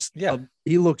 He looks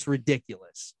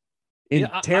ridiculous and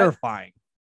terrifying.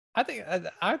 I think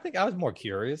I was more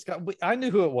curious. I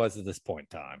knew who it was at this point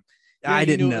in time. I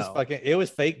didn't know. It was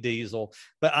fake Diesel,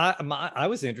 but I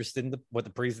was interested in what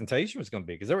the presentation was going to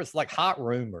be because there was like hot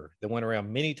rumor that went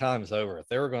around many times over if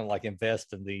they were going to like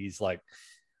invest in these like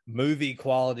movie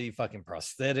quality fucking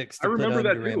prosthetics. I remember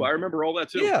that too. I remember all that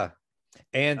too. Yeah,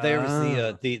 and there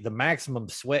was the maximum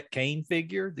sweat Kane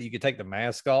figure that you could take the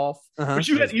mask off. But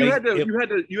you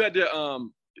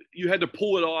had to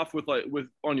pull it off with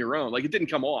on your own. Like it didn't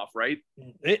come off, right?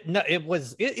 It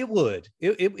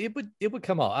would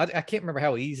come off. I can't remember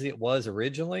how easy it was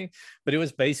originally, but it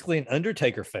was basically an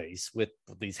Undertaker face with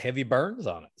these heavy burns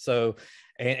on it. So,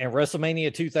 and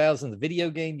WrestleMania 2000, the video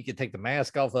game, you could take the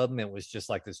mask off of them. It was just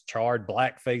like this charred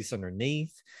black face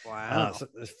underneath. Wow. So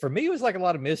for me, it was like a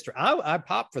lot of mystery. I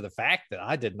popped for the fact that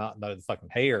I did not know the fucking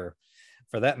hair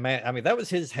for that man. I mean, that was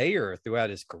his hair throughout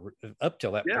his career up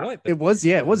till that Yeah. point. It was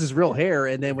his real hair,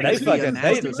 and then when They he fucking-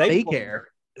 unmasked, it was they- fake hair.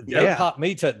 They Yeah. popped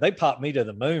me to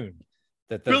the moon.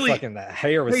 That the Billy, fucking that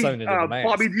hair was Hey, sewn into the mask.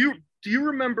 Bobby, do you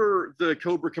remember the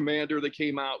Cobra Commander that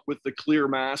came out with the clear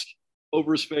mask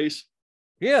over his face?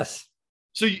 Yes.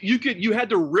 So you had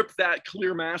to rip that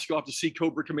clear mask off to see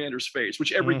Cobra Commander's face,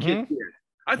 which every kid did.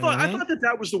 I thought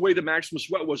that was the way the Maximum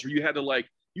Sweat was, where you had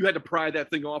to pry that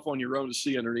thing off on your own to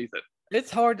see underneath it.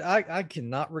 It's hard. I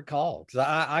cannot recall because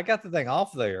I got the thing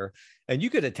off there, and you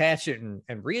could attach it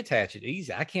and reattach it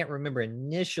easy. I can't remember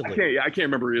initially. I can't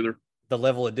remember either. The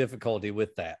level of difficulty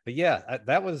with that, but yeah,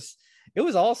 it was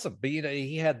awesome. But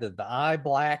he had the eye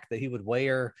black that he would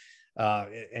wear,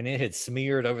 and it had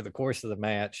smeared over the course of the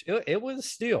match. It was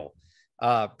still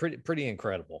pretty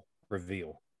incredible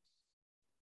reveal.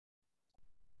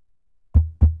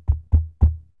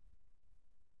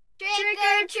 Trick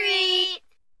or treat.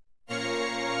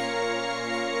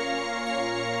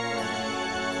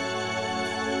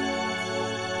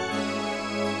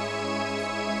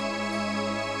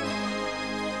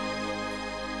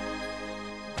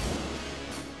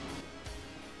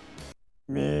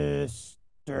 Mr.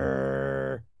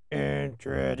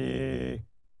 Andretti,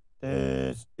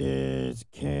 this is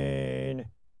Kane.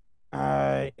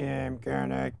 I am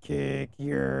gonna kick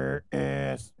your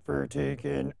ass for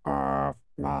taking off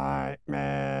my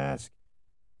mask.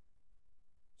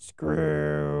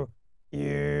 Screw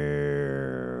you.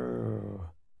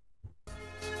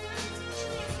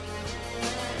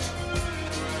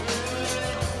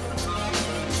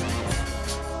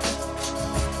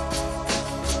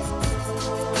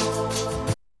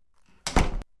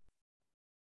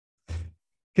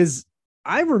 Because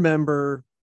I remember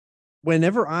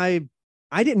whenever I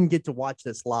didn't get to watch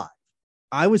this live.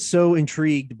 I was so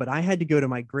intrigued, but I had to go to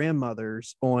my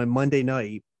grandmother's on Monday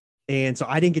night, and so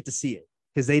I didn't get to see it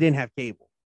because they didn't have cable.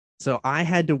 So I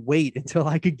had to wait until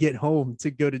I could get home to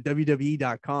go to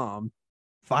WWE.com,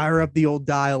 fire up the old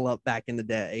dial-up back in the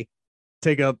day,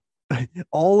 take up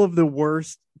all of the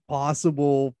worst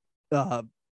possible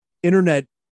internet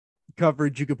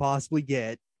coverage you could possibly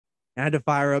get. I had to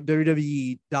fire up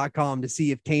WWE.com to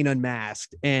see if Kane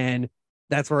unmasked, and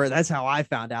that's how I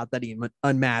found out that he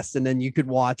unmasked. And then you could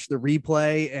watch the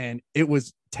replay, and it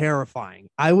was terrifying.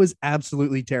 I was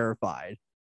absolutely terrified.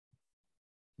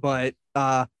 But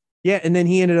yeah, and then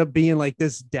he ended up being like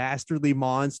this dastardly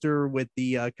monster with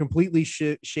the completely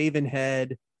shaven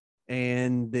head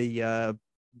and the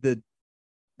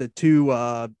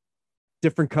two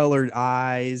different colored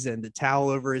eyes and the towel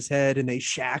over his head, and they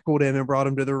shackled him and brought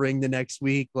him to the ring the next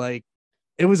week. Like,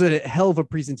 it was a hell of a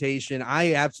presentation.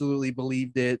 I absolutely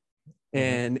believed it.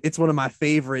 And it's one of my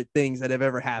favorite things that have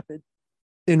ever happened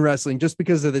in wrestling, just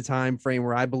because of the time frame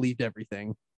where I believed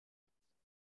everything.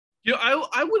 You know,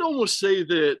 I would almost say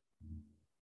that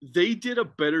they did a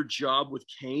better job with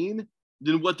Kane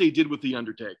than what they did with The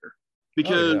Undertaker.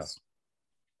 Because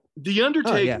The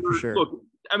Undertaker, for sure.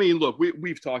 look,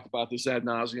 we've talked about this ad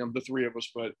nauseum, the three of us,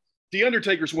 but The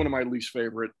Undertaker's one of my least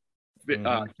favorite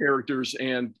characters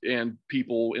and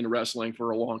people in wrestling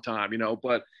for a long time, you know,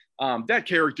 but that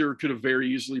character could have very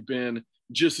easily been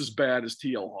just as bad as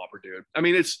TL Hopper, dude. I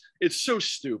mean, it's so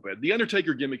stupid. The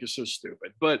Undertaker gimmick is so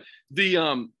stupid. But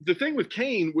the thing with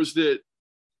Kane was that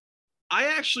I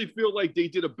actually feel like they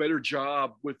did a better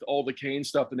job with all the Kane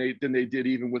stuff than they did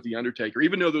even with the Undertaker,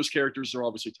 even though those characters are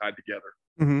obviously tied together.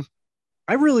 Mm-hmm.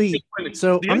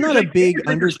 I'm not a big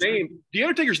Undertaker. The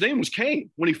Undertaker's name was Kane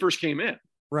when he first came in.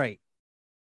 Right.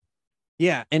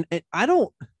 Yeah, and I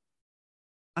don't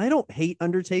hate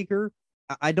Undertaker.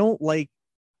 I don't like,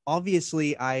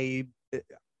 obviously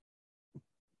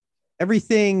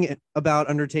everything about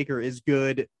Undertaker is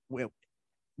good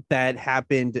that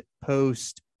happened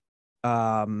post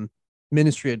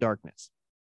Ministry of Darkness.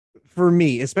 For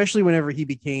me, especially whenever he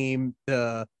became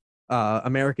the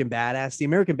American Badass. The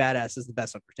American Badass is the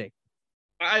best Undertaker.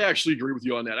 I actually agree with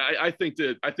you on that. I think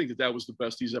that was the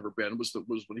best he's ever been. Was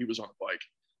when he was on a bike.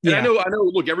 And I know.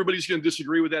 Look, everybody's going to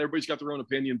disagree with that. Everybody's got their own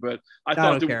opinion, but I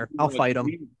don't care. I'll fight him.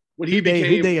 When he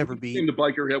became the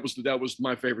biker, that was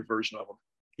my favorite version of him.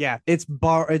 Yeah, it's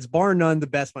bar none the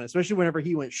best one, especially whenever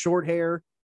he went short hair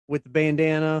with the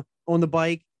bandana on the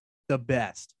bike. The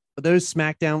best. But those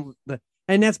SmackDown,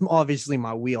 and that's obviously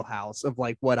my wheelhouse of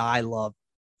like what I love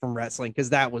from wrestling, because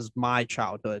that was my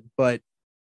childhood. But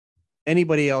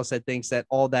anybody else that thinks that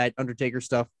all that Undertaker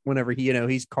stuff, whenever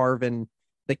he's carving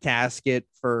the casket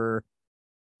for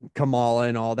Kamala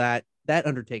and all that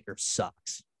Undertaker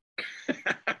sucks.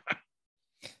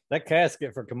 That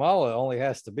casket for Kamala only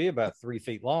has to be about 3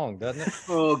 feet long, doesn't it?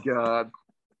 Oh God.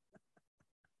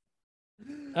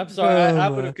 I'm sorry. I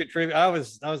Oh, would my. have contributed. I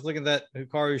was looking at that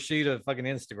Hikaru Shida fucking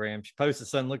Instagram. She posted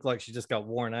something looked like she just got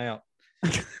worn out.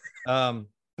 But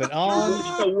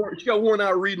She got worn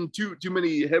out reading too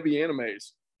many heavy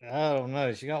animes. I don't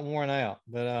know. She got worn out.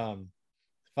 But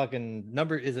fucking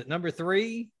is it number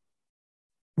 3?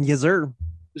 Yes, sir.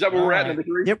 Is that where we're at? All right. Number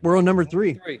 3? Yep, we're on number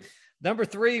 3. Number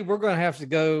 3, we're going to have to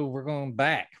go. We're going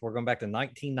back to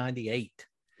 1998.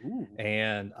 Ooh.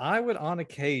 And I would, on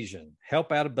occasion,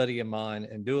 help out a buddy of mine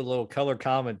and do a little color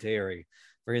commentary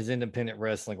for his independent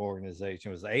wrestling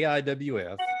organization. It was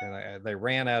AIWF, and they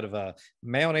ran out of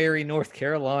Mount Airy, North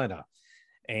Carolina.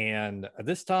 And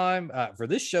this time, for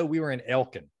this show, we were in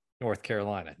Elkin, North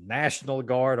Carolina, National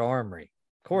Guard Armory.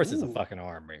 Of course, it's a fucking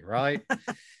armory, right?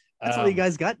 That's all you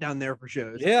guys got down there for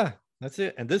shows. Yeah, that's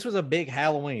it. And this was a big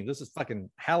Halloween. This is fucking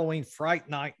Halloween Fright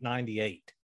Night 98.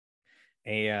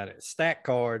 And stack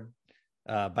card.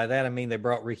 By that, I mean they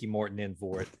brought Ricky Morton in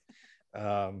for it.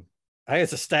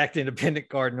 It's a stacked independent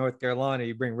card in North Carolina.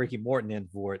 You bring Ricky Morton in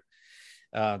for it.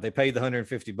 They paid the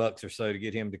 $150 or so to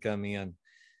get him to come in.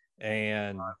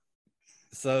 And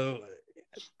so,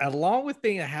 along with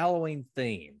being a Halloween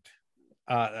themed,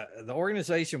 the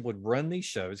organization would run these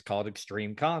shows called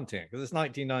Extreme Content because it's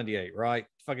 1998, right?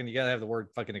 Fucking, you got to have the word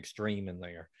fucking extreme in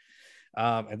there.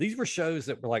 And these were shows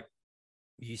that were like,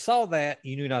 you saw that,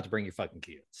 you knew not to bring your fucking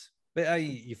kids. But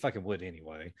you fucking would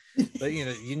anyway. But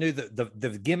you knew that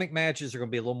the gimmick matches are going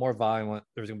to be a little more violent.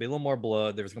 There's going to be a little more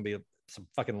blood. There's going to be some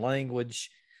fucking language,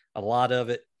 a lot of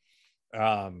it.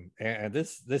 And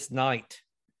this night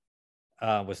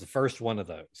was the first one of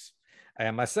those.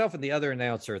 And myself and the other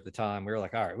announcer at the time, we were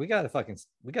like, all right, we got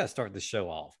to start this show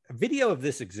off. A video of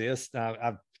this exists.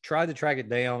 I've tried to track it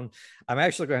down. I'm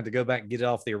actually going to have to go back and get it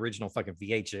off the original fucking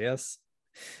VHS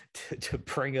to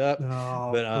bring up.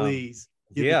 Oh, but please.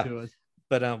 Give yeah. it to us.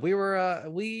 But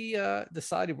we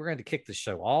decided we're going to kick the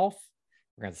show off.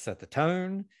 We're going to set the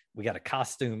tone. We got a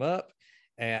costume up.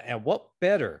 And what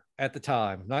better at the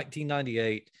time,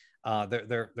 1998,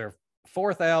 their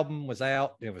fourth album was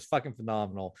out. It was fucking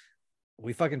phenomenal.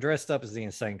 We fucking dressed up as the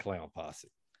Insane Clown Posse.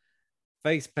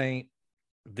 Face paint,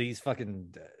 these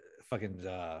fucking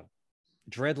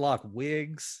dreadlock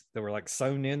wigs that were like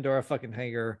sewn into our fucking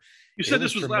hair. You said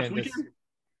this was last weekend?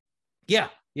 Yeah.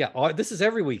 This is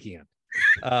every weekend.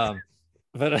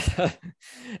 But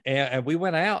and we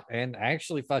went out and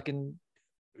actually fucking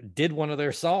did one of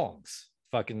their songs.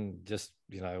 Fucking just,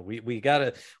 we got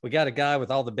a guy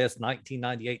with all the best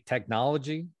 1998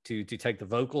 technology to take the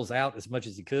vocals out as much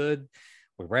as he could.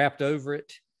 We rapped over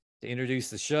it to introduce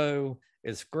the show.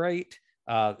 It's great.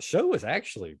 The show was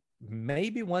actually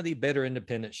maybe one of the better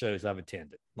independent shows I've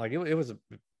attended. Like it was a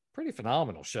pretty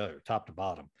phenomenal show, top to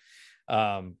bottom.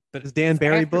 But Is Dan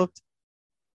Barry booked?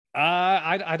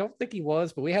 I don't think he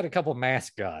was, but we had a couple of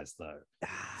masked guys though.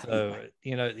 So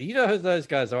you know who those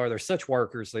guys are. They're such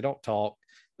workers. They don't talk.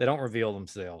 They don't reveal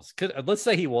themselves. Let's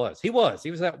say he was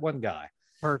that one guy.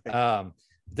 Perfect.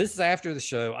 This is after the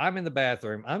show. I'm in the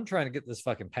bathroom. I'm trying to get this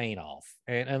fucking paint off.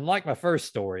 And like my first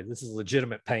story, this is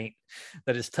legitimate paint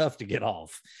that is tough to get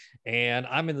off. And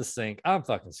I'm in the sink. I'm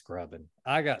fucking scrubbing.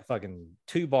 I got fucking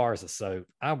 2 bars of soap.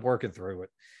 I'm working through it.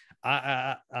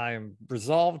 I am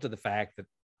resolved to the fact that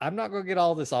I'm not going to get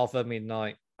all this off of me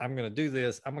tonight. I'm going to do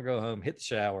this. I'm going to go home, hit the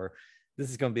shower.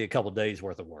 This is going to be a couple of days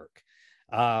worth of work.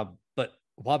 But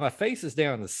while my face is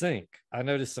down in the sink, I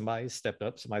noticed somebody stepped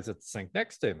up. Somebody's at the sink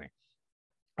next to me.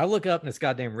 I look up and it's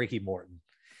goddamn Ricky Morton.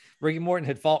 Ricky Morton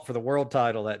had fought for the world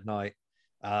title that night,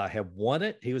 had won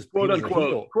it. He was quote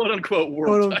unquote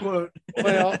world title.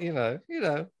 Well,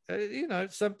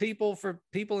 some people, for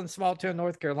people in small town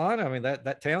North Carolina, I mean,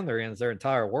 that town they're in is their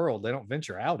entire world. They don't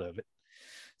venture out of it.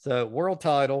 So world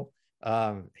title,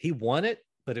 he won it,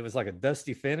 but it was like a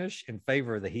dusty finish in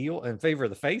favor of the heel, in favor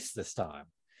of the face this time.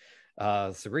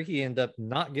 So Ricky ended up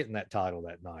not getting that title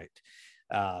that night.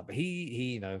 But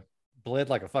he bled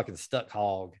like a fucking stuck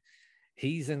hog.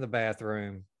 He's in the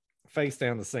bathroom, face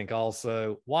down the sink,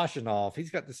 also washing off.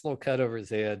 He's got this little cut over his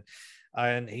head,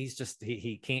 and he's just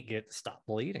he can't get to stop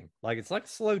bleeding. Like it's like a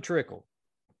slow trickle.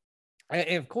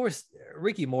 And of course,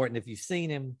 Ricky Morton, if you've seen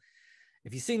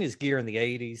his gear in the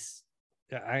 80s,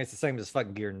 it's the same as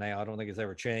fucking gear now. I don't think it's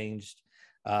ever changed.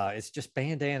 It's just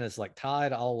bandanas like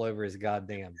tied all over his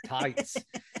goddamn tights,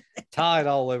 tied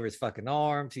all over his fucking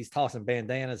arms. He's tossing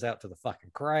bandanas out to the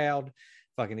fucking crowd.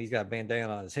 Fucking, he's got a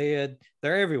bandana on his head.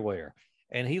 They're everywhere.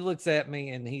 And he looks at me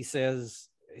and he says,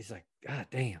 he's like, God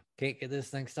damn, can't get this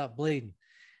thing stop bleeding.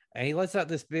 And he lets out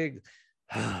this big,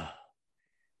 I'm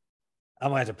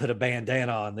gonna have to put a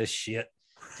bandana on this shit.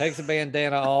 Takes a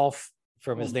bandana off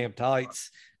from his damn tights,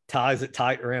 ties it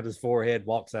tight around his forehead,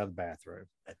 walks out of the bathroom.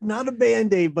 Not a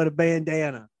band-aid, but a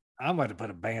bandana. I'm going to put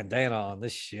a bandana on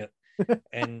this shit.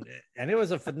 and it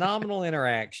was a phenomenal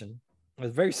interaction. It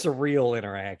was a very surreal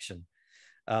interaction.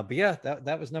 But yeah,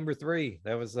 that was number 3.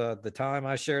 That was the time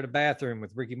I shared a bathroom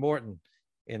with Ricky Morton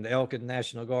in the Elkin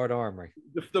National Guard Armory.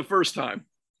 The first time.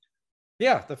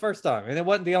 Yeah, the first time. And it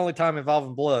wasn't the only time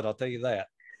involving blood, I'll tell you that.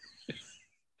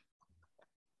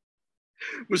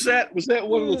 Was that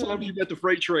one of the times you met the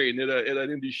freight train at an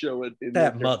indie show?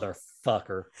 That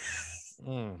motherfucker.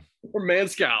 Or Man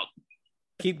Scout.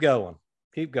 Keep going.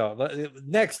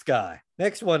 Next guy.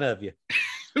 Next one of you.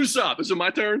 Who's up? Is it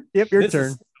my turn? Yep, your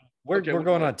turn. We're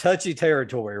going on touchy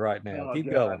territory right now. Oh, Keep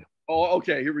God. going. Oh,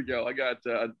 okay. Here we go. I got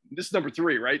this is number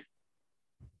 3, right?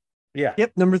 Yeah.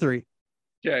 Yep, number 3.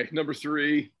 Okay, number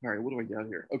 3. All right, what do I got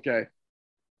here? Okay.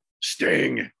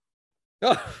 Sting.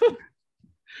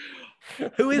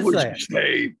 Who is What would that? you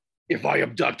say if I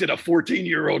abducted a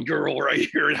 14-year-old girl right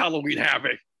here at Halloween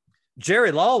Havoc?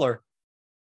 Jerry Lawler.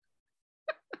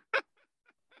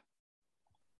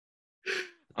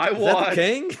 I Is that the watched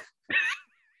king?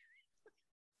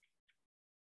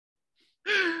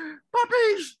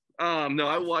 puppies. No,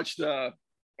 I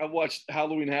watched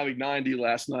Halloween Havoc 90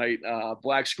 last night.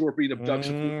 Black Scorpion abducts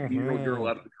a 14-year-old girl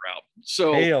out of the crowd.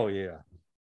 So Hell yeah.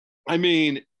 I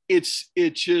mean, it's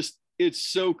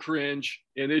so cringe,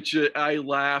 and I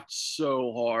laughed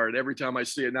so hard every time I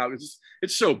see it now.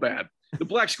 It's so bad. The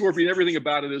Black Scorpion, everything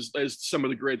about it is some of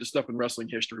the greatest stuff in wrestling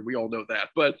history. We all know that.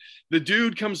 But the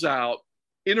dude comes out,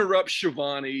 interrupts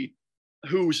Shivani,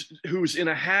 who's in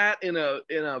a hat in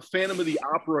a Phantom of the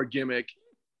Opera gimmick,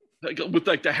 with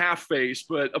like the half face.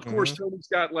 But of course, Tony's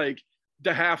got like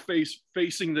the half face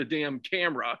facing the damn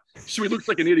camera, so he looks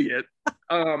like an idiot.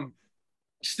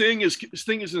 Sting is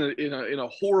in a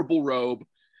horrible robe,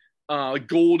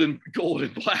 gold and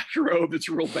black robe that's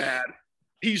real bad.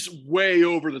 He's way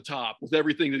over the top with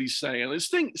everything that he's saying. And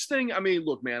Sting, I mean,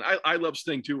 look, man, I love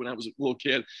Sting too when I was a little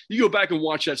kid. You go back and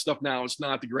watch that stuff now, it's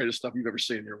not the greatest stuff you've ever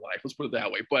seen in your life. Let's put it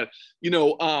that way. But,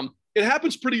 it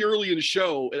happens pretty early in the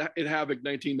show at Havoc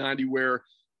 1990, where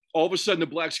all of a sudden the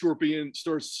Black Scorpion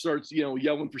starts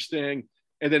yelling for Sting.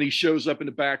 And then he shows up in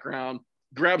the background,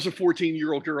 grabs a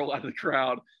 14-year-old girl out of the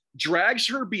crowd, drags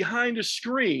her behind a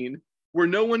screen where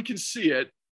no one can see it.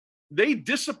 They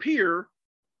disappear.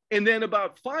 And then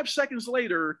about 5 seconds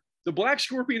later, the Black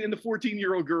Scorpion and the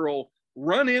 14-year-old girl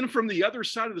run in from the other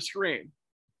side of the screen.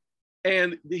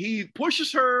 And he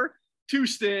pushes her to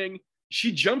Sting.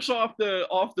 She jumps off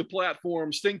the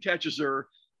platform. Sting catches her,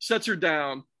 sets her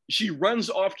down. She runs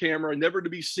off camera, never to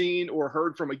be seen or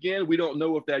heard from again. We don't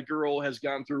know if that girl has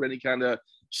gone through any kind of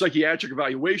psychiatric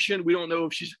evaluation. We don't know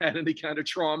if she's had any kind of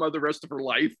trauma the rest of her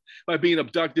life by being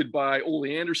abducted by Ole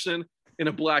Anderson in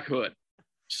a black hood.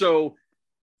 So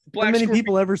How many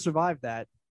people ever survived that?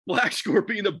 Black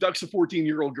Scorpion abducts a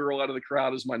 14-year-old girl out of the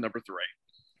crowd is my number 3.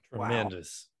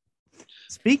 Tremendous. Wow.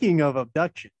 Speaking of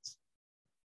abductions,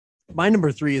 my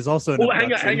number 3 is also an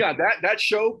abduction. Hang on. That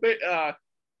show,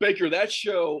 Baker, that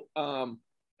show,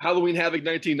 Halloween Havoc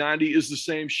 1990 is the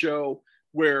same show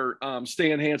where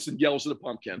Stan Hansen yells at a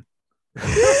pumpkin.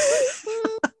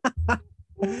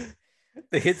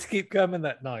 The hits keep coming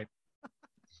that night.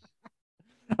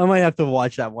 I might have to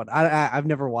watch that one. I've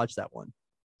never watched that one.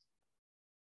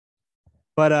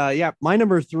 But yeah, my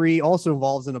number 3 also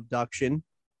involves an abduction.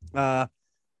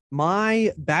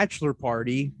 My bachelor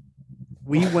party,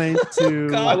 we went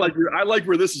to. I like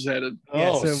where this is headed.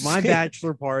 Yeah, so my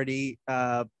bachelor party,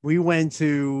 we went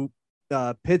to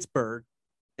Pittsburgh,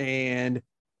 and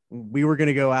we were going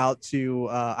to go out to.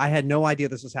 I had no idea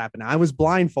this was happening. I was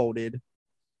blindfolded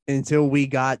until we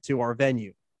got to our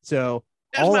venue. So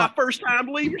that's my first time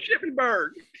leaving Shippensburg.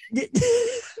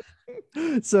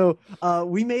 So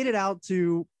we made it out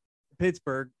to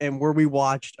Pittsburgh, and where we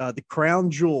watched the Crown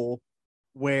Jewel,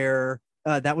 where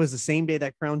that was the same day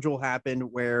that Crown Jewel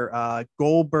happened, where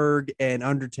Goldberg and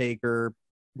Undertaker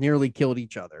nearly killed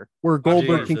each other, where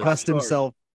Goldberg concussed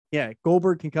himself. Yeah,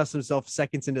 Goldberg concussed himself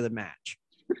seconds into the match.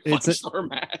 It's a star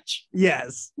match.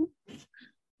 Yes.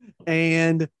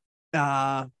 And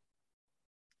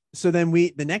so then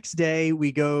the next day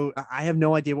we go, I have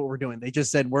no idea what we're doing. They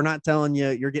just said, we're not telling you,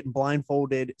 you're getting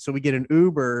blindfolded. So we get an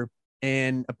Uber,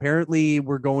 and apparently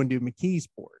we're going to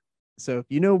McKeesport. So if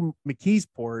you know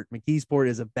McKeesport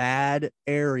is a bad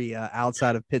area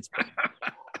outside of Pittsburgh.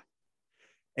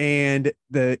 And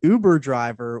the Uber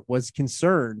driver was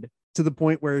concerned to the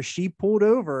point where she pulled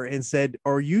over and said,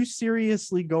 "Are you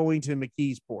seriously going to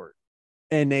McKeesport?"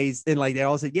 And they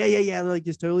all said, yeah, like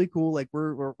it's totally cool, like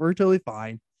we're totally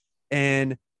fine.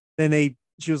 And then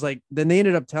then they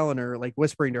ended up telling her, like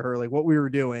whispering to her, like what we were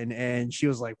doing. And she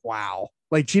was like, wow.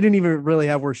 Like she didn't even really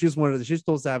have words. She's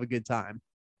supposed to have a good time.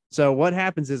 So what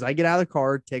happens is I get out of the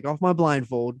car, take off my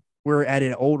blindfold. We're at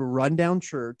an old rundown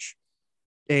church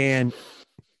and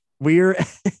we were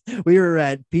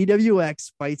at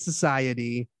PWX Fight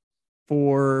Society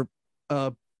for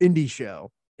a indie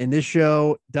show. And this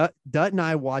show, Dut and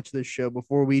I watched this show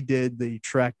before we did the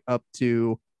trek up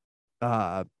to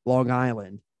Long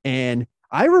Island. And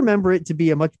I remember it to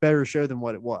be a much better show than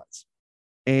what it was.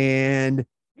 And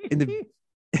in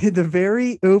the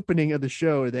very opening of the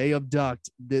show, they abduct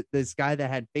this guy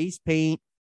that had face paint.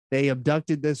 They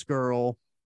abducted this girl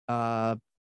that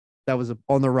was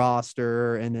on the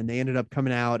roster, and then they ended up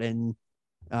coming out, and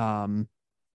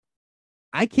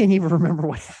I can't even remember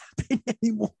what happened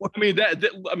anymore. I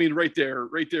mean, right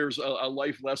there's a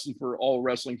life lesson for all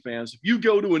wrestling fans. If you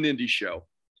go to an indie show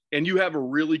and you have a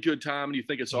really good time and you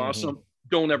think it's awesome,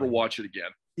 don't ever watch it again.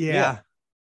 Yeah.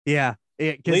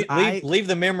 Leave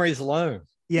the memories alone.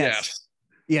 Yes.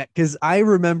 Yeah, because I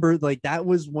remember like that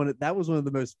was one of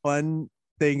the most fun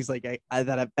things like I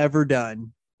that I've ever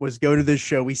done was go to this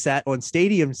show. We sat on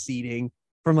stadium seating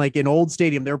from like an old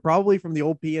stadium. They're probably from the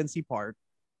old PNC Park.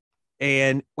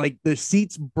 And like the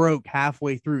seats broke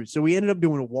halfway through. So we ended up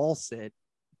doing a wall sit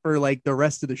for like the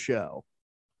rest of the show.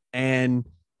 And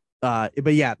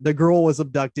but yeah, the girl was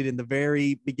abducted in the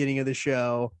very beginning of the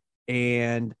show.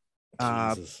 And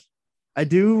I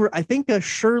think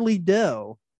Shirley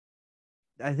Doe,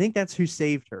 I think that's who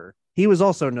saved her. He was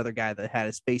also another guy that had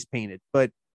his face painted. But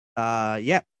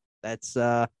yeah, that's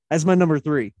my number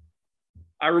 3.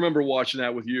 I remember watching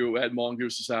that with you at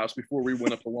Mongoose's house before we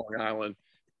went up to Long Island.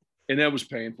 And that was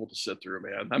painful to sit through,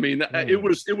 man. I mean, it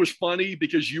was funny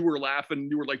because you were laughing.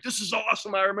 You were like, "This is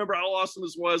awesome." I remember how awesome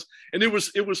this was, and it was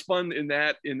fun in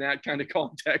that kind of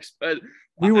context. But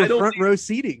we were front row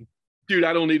seating, dude.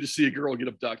 I don't need to see a girl get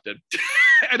abducted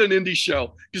at an indie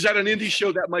show, because at an indie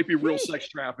show that might be real sex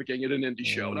trafficking at an indie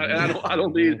show, and I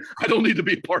don't need to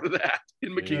be a part of that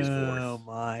in McKeesport. Oh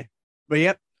my! But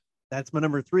yep, that's my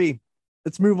number 3.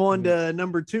 Let's move on to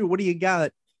number 2. What do you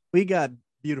got? We got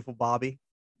beautiful Bobby.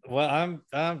 Well,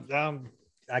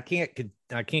 I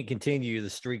can't continue the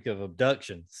streak of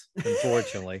abductions,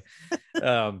 unfortunately.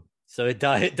 So it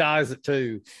dies at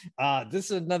 2. This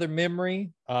is another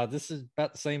memory. This is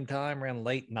about the same time, around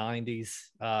late 90s,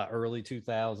 early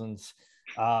 2000s.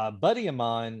 Buddy of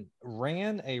mine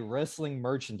ran a wrestling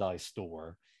merchandise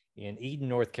store in Eden,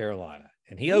 North Carolina,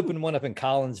 and he opened one up in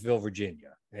Collinsville,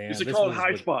 Virginia. And is it called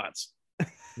High Spots?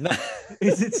 No.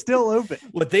 Is it still open?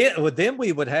 With them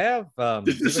we would have we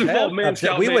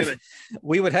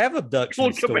would have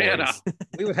abduction stories.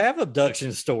 We would have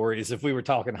abduction stories if we were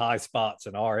talking High Spots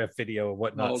and RF video and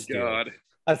whatnot. Oh God.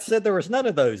 I said there was none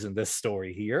of those in this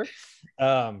story here.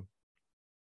 But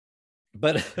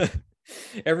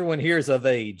everyone here is of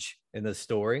age in this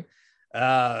story.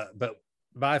 But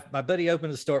my buddy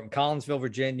opened a store in Collinsville,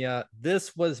 Virginia.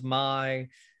 This was my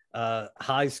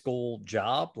high school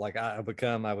job. Like I would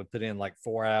put in like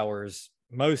 4 hours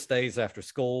most days after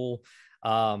school.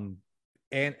 And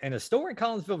a store in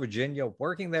Collinsville, Virginia,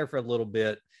 working there for a little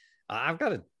bit. I've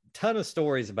got a ton of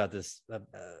stories about this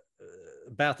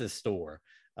store.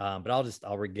 But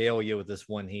I'll regale you with this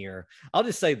one here. I'll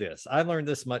just say this. I learned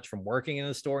this much from working in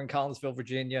a store in Collinsville,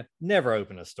 Virginia. Never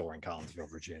open a store in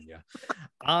Collinsville, Virginia.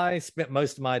 I spent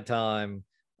most of my time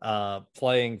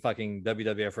playing fucking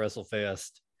WWF WrestleFest.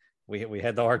 We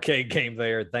had the arcade game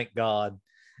there, thank God,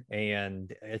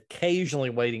 and occasionally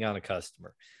waiting on a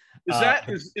customer.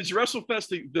 Is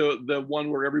WrestleFest the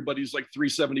one where everybody's like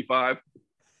 375?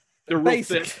 They're real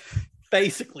thick.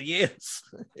 Basically, yes.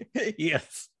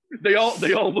 Yes. They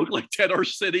all look like Ted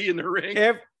City in the ring.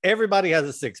 Everybody has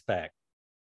a 6-pack.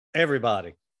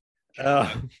 Everybody.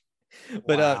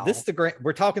 But this is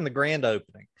we're talking the grand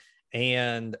opening.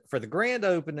 And for the grand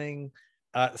opening,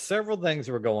 several things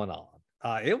were going on.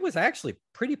 It was actually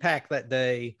pretty packed that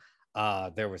day.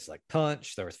 There was like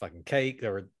punch, there was fucking cake,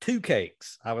 there were 2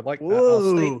 cakes. I would like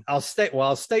I'll state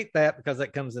that because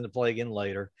that comes into play again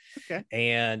later. Okay.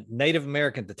 And Native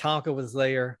American Tatanka was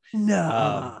there.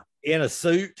 No. In a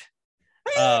suit.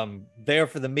 There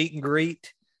for the meet and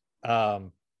greet.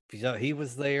 He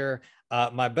was there.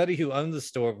 My buddy who owned the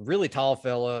store, really tall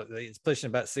fella, he's pushing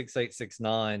about 6'8",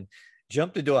 6'9",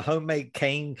 jumped into a homemade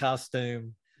cane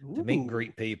costume to meet and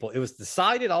greet people. It was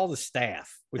decided all the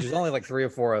staff, which is only like 3 or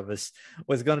 4 of us,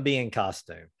 was going to be in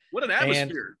costume. What an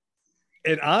atmosphere.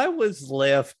 And I was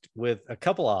left with a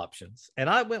couple options, and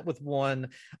I went with one.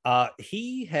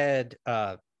 He had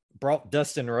brought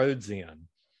Dustin Rhodes in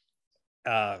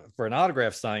for an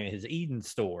autograph signing at his Eden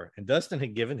store, and Dustin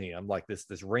had given him like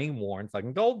this rain worn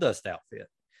fucking Gold Dust outfit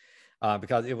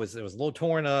because it was a little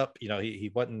torn up. You know,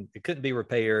 he wasn't, it couldn't be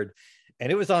repaired,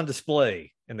 and it was on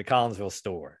display in the Collinsville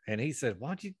store. And he said, "Why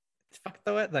don't you fucking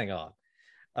throw that thing on?"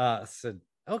 I said,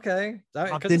 "Okay."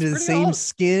 Popped into the same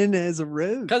skin as a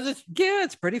rose. Because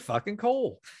it's pretty fucking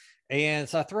cool. And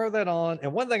so I throw that on.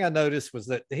 And one thing I noticed was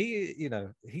that he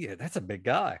that's a big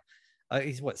guy.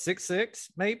 He's what, 6'6",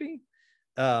 maybe?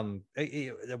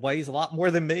 He weighs a lot more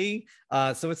than me.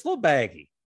 So it's a little baggy.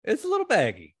 It's a little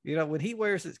baggy. You know, when he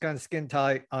wears it's kind of skin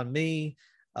tight. On me,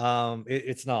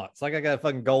 it's not. It's like I got a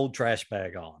fucking gold trash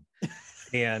bag on.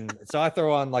 And so I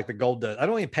throw on like the Gold Dust. I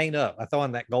don't even paint up. I throw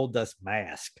on that Gold Dust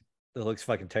mask that looks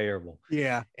fucking terrible.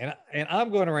 Yeah. And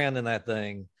I'm going around in that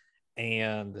thing,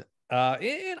 and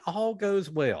it all goes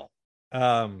well.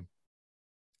 Aside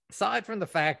from the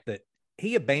fact that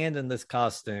he abandoned this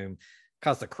costume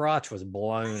because the crotch was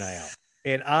blown out.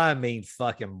 And I mean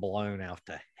fucking blown out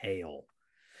to hell.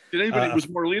 Did anybody was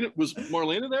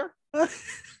Marlena there?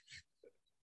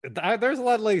 There's a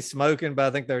lot of ladies smoking, but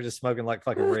I think they're just smoking like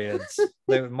fucking Reds.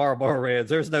 They were Marlboro Reds.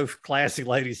 There's no classy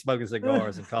ladies smoking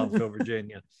cigars in Collinsville,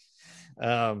 Virginia.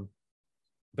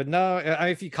 But no,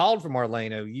 if you called for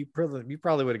Marlena, you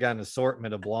probably would have gotten an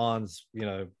assortment of blondes, you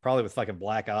know, probably with fucking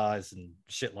black eyes and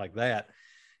shit like that.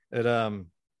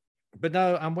 But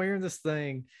no, I'm wearing this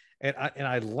thing, and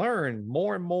I learned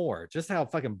more and more just how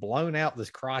fucking blown out this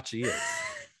crotch is.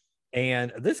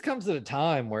 And this comes at a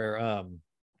time where I'm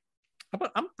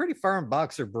a pretty firm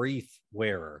boxer brief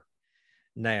wearer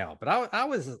now, but I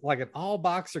was like an all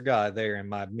boxer guy there in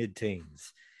my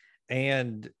mid-teens.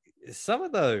 And some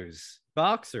of those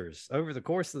boxers over the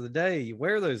course of the day, you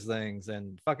wear those things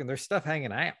and fucking there's stuff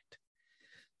hanging out.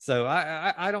 So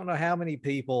I don't know how many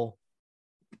people,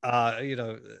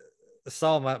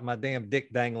 saw my damn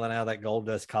dick dangling out of that Gold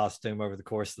Dust costume over the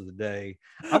course of the day.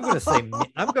 I'm going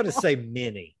to say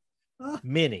many,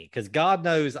 because God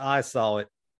knows I saw it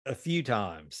a few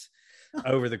times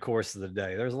over the course of the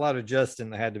day. There's a lot of adjusting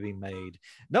that had to be made.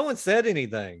 No one said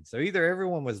anything. So either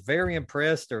everyone was very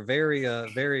impressed or very,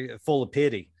 very full of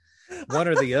pity, one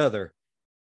or the other.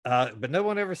 But no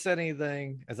one ever said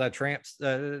anything as I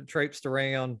traipsed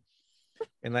around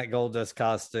in that Gold Dust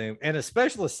costume. And a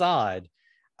special aside,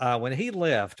 when he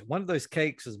left, one of those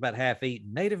cakes was about half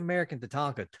eaten. Native American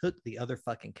Tatanka took the other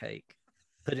fucking cake,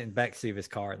 put it in the backseat of his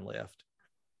car, and left.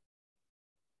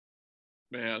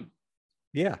 Man.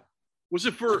 Yeah. Was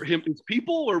it for him, his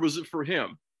people, or was it for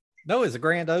him? No, it's a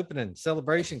grand opening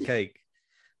celebration cake.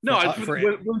 No,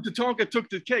 when Tatanka took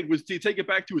the cake, did he take it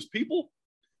back to his people?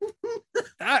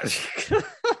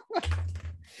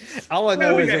 All I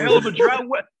know is a hell of a drive.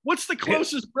 What's the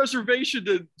closest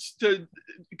reservation to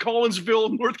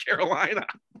Collinsville, North Carolina?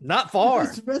 Not far.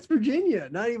 It's West Virginia,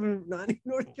 not even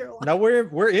North Carolina. No,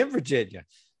 we're in Virginia,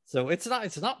 so it's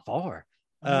not far.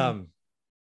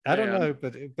 I don't know,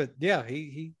 but yeah,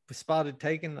 he was spotted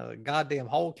taking a goddamn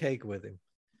whole cake with him.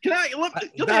 Can I?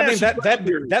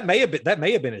 That may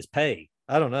have been his pay.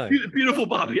 I don't know. Beautiful,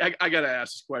 Bobby. I got to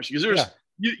ask this question because there's. Yeah.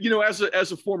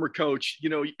 As a former coach,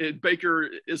 Baker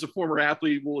is a former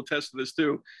athlete, will attest to this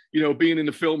too, being in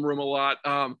the film room a lot.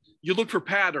 You look for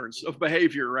patterns of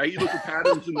behavior, right? You look for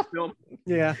patterns in the film.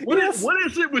 Yeah. What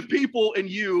is it with people and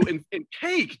you and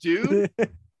cake, dude?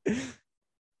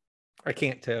 I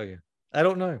can't tell you. I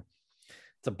don't know.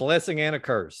 It's a blessing and a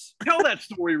curse. Tell that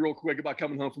story real quick about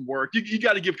coming home from work. You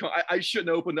got to give, I shouldn't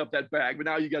have opened up that bag, but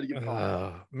now you got to give.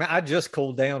 Man, I just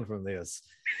cooled down from this.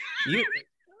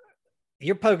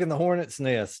 You're poking the hornet's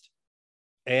nest,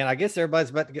 and I guess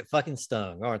everybody's about to get fucking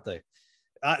stung, aren't they?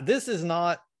 This has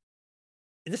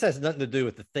nothing to do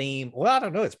with the theme. Well, I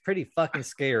don't know. It's pretty fucking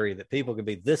scary that people can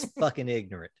be this fucking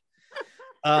ignorant.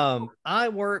 I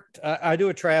do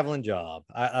a traveling job.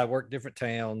 I work different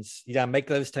towns. I make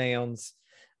those towns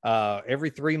every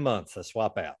 3 months. I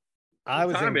swap out. I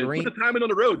was in Green. Put the time in on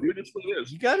the road, dude. That's what it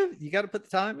is. You gotta put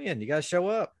the time in. You gotta show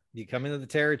up. You come into the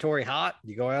territory hot.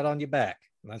 You go out on your back.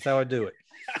 That's how I do it.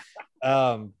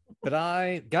 But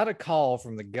I got a call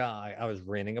from the guy I was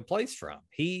renting a place from.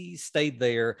 He stayed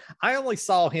there. I only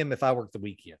saw him if I worked the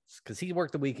weekends because he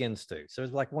worked the weekends too. So it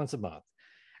was like once a month.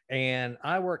 And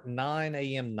I worked 9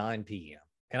 a.m., 9 p.m.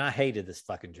 And I hated this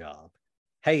fucking job.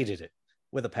 Hated it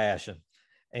with a passion.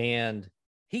 And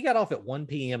he got off at 1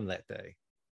 p.m. that day.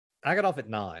 I got off at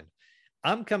 9.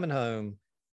 I'm coming home.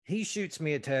 He shoots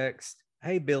me a text.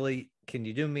 Hey, Billy, can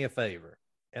you do me a favor?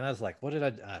 And I was like, what did I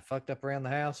do? I fucked up around the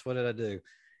house. What did I do?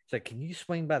 He's like, can you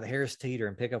swing by the Harris Teeter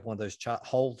and pick up one of those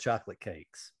whole chocolate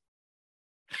cakes?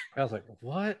 I was like,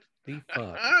 what the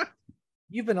fuck?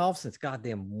 You've been off since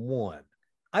goddamn 1.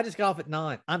 I just got off at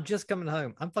 9. I'm just coming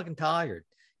home. I'm fucking tired.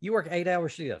 You work 8-hour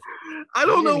shift. I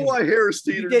don't know didn't why Harris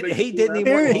He Teeter. did- he didn't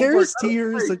even work- Harris he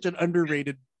Teeter is such an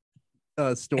underrated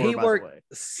store. He by worked the way.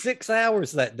 6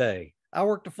 hours that day. I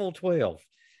worked a full 12.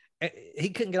 He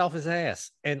couldn't get off his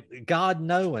ass. And God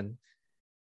knowing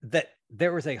that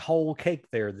there was a whole cake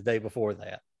there the day before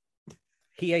that.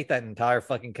 He ate that entire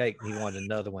fucking cake and he wanted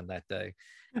another one that day.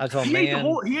 I told him, He ate,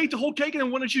 man, he ate the whole cake, and then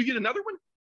when did you get another one?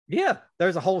 yeah,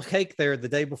 there's a whole cake there the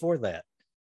day before that.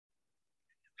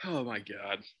 Oh my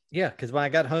God. Yeah, because when I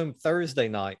got home Thursday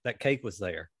night, that cake was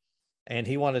there. And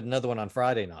he wanted another one on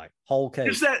Friday night. Whole cake.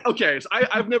 Is that okay? So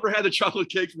I've never had the chocolate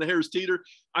cake from the Harris Teeter.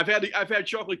 I've had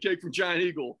chocolate cake from Giant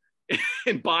Eagle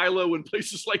and Bilo and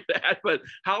places like that. But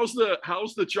how's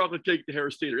the chocolate cake to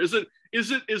Harris Teeter? Is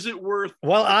it worth?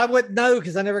 Well, I wouldn't know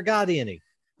because I never got any.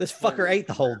 This fucker ate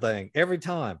the whole thing every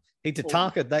time. He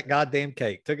Tatanka that goddamn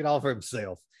cake, took it all for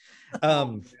himself.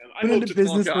 I Put hope into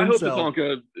business for himself.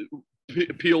 Tatanka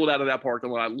peeled out of that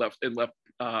parking lot and left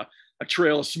a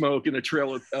trail of smoke and a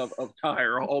trail of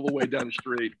tire all the way down the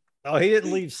street. Oh, he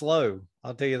didn't leave slow.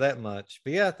 I'll tell you that much.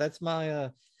 But yeah, that's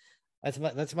my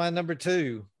number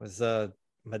 2 was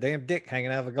my damn dick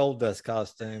hanging out of a gold dust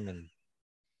costume and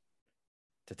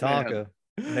Tatanka,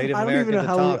 Native American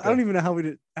Tatanka. I don't even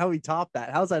know how we topped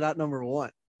that. How's that not number 1?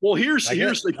 Well, here's I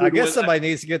guess the good one. somebody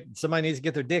needs to get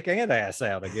their dick and ass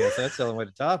out. I guess that's the only way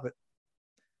to top it.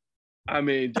 I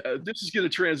mean, this is going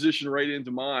to transition right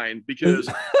into mine because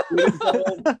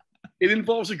it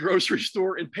involves a grocery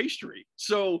store and pastry.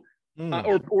 So,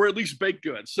 or at least baked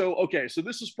goods. So, okay. So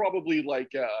this is probably like,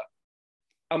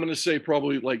 I'm going to say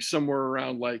probably like somewhere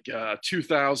around like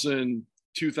 2007,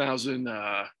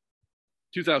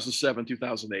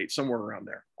 2008, somewhere around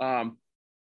there.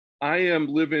 I am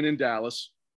living in Dallas.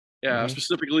 Yeah,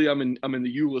 specifically, I'm in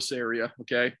the Euless area.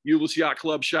 Okay, Euless Yacht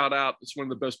Club. Shout out! It's one of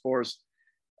the best bars,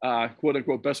 quote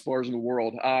unquote, best bars in the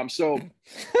world. So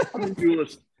I'm in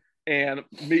Euless, and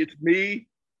it's me,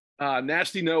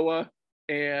 Nasty Noah,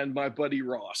 and my buddy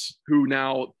Ross, who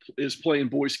now is playing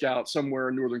Boy Scout somewhere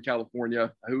in Northern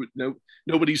California.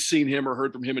 Nobody's seen him or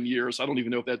heard from him in years. I don't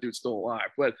even know if that dude's still alive.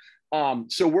 But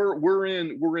so we're in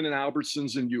an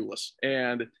Albertsons in Euless,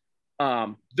 and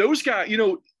those guys,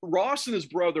 Ross and his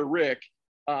brother Rick,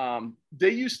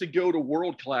 they used to go to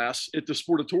World Class at the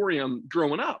Sportatorium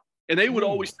growing up, and they would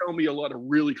always tell me a lot of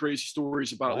really crazy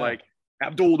stories about like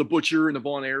Abdul the Butcher and the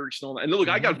Von Erichs and all that. And look,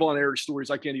 I got Von Erich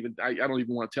stories I don't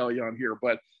even want to tell you on here,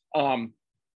 but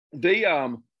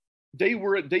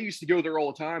they used to go there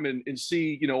all the time and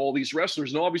see all these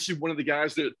wrestlers, and obviously one of the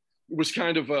guys that was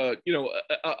kind of a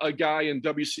guy in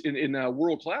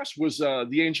World Class was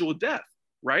the Angel of Death,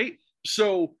 right?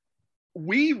 So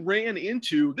we ran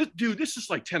into this dude. This is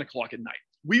like 10 o'clock at night.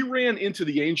 We ran into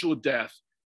the Angel of Death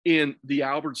in the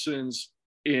Albertsons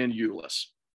in Euless.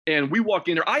 And we walk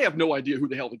in there. I have no idea who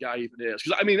the hell the guy even is.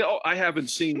 Because I mean, I haven't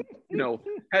seen,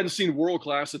 hadn't seen World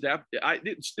Class adapt.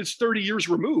 It's 30 years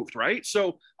removed, right?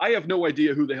 So I have no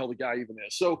idea who the hell the guy even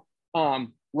is. So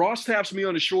Ross taps me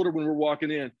on the shoulder when we're walking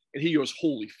in, and he goes,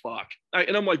 "Holy fuck!"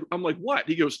 And I'm like, "What?"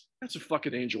 He goes, "That's a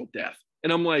fucking Angel of Death."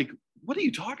 And I'm like, "What are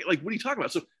you talking? Like, what are you talking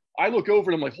about?" So I look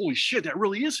over and I'm like, "Holy shit, that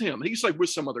really is him." And he's like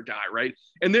with some other guy, right?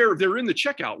 And they're in the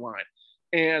checkout line.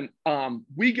 And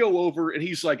we go over and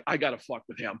he's like, "I gotta fuck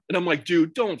with him." And I'm like,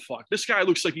 "Dude, don't fuck. This guy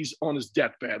looks like he's on his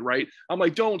deathbed, right?" I'm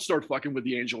like, "Don't start fucking with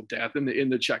the Angel of Death in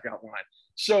the checkout line."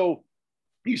 So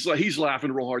he's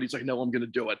laughing real hard. He's like, "No, I'm gonna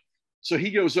do it." So he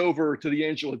goes over to the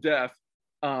Angel of Death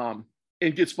and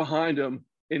gets behind him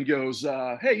and goes,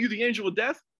 "Hey, you the Angel of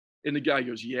Death?" And the guy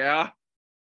goes, "Yeah."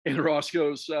 And Ross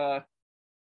goes, "Smell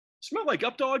like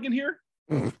Updog in here?"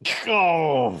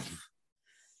 Oh.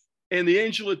 And the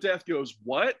Angel of Death goes,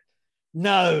 "What?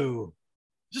 No.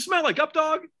 Does it smell like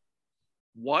Updog?"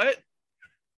 "What?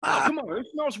 Oh, come on, it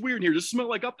smells weird in here. Does it smell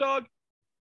like Updog?"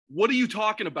 "What are you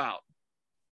talking about?"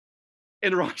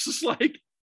 And Ross is like,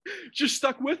 just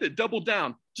stuck with it, doubled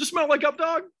down. "Does it smell like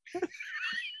Updog?"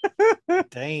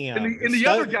 Damn. And the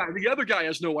other guy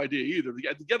has no idea either.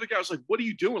 The other guy's like, "What are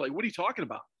you doing? Like, what are you talking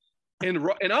about?" And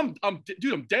I'm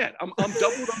dead. I'm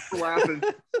doubled over laughing.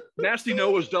 Nasty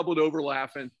Noah's doubled over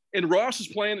laughing, and Ross is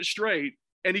playing it straight,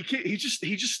 and he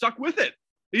just stuck with it.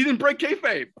 He didn't break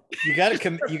kayfabe. You got to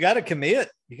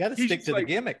commit. You got to stick to the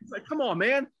gimmick. He's like, "Come on,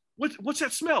 man. What's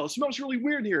that smell? It smells really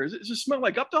weird in here. Does it smell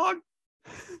like Updog?"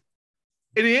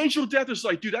 And the Angel of Death is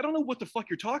like, "Dude, I don't know what the fuck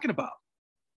you're talking about."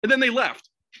 And then they left.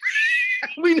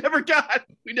 we never got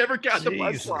the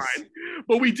punchline,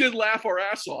 but we did laugh our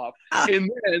ass off. And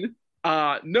then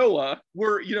Noah,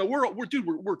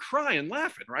 we're crying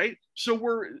laughing, right? So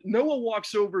Noah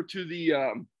walks over to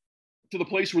the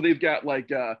place where they've got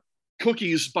like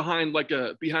cookies behind like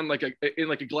a in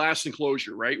like a glass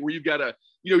enclosure, right? Where you've got a,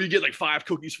 you get like 5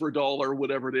 cookies for $1 or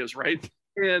whatever it is, right?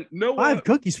 And Noah, 5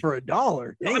 cookies for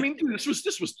 $1. I mean, dude, this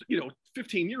was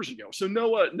 15 years ago. So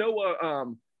Noah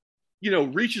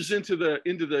reaches into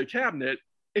the cabinet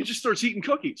and just starts eating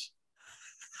cookies.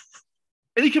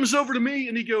 And he comes over to me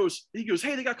and he goes,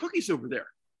 "Hey, they got cookies over there."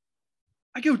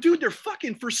 I go, "Dude, they're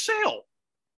fucking for sale.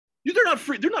 They're not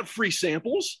free. They're not free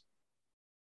samples."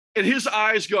 And his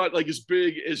eyes got like as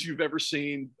big as you've ever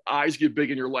seen eyes get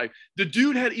big in your life. The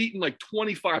dude had eaten like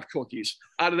 25 cookies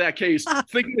out of that case,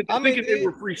 thinking they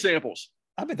were free samples.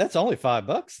 I mean, that's only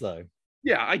 $5 though.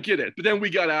 Yeah, I get it. But then we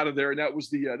got out of there, and that was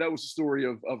the story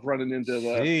of running into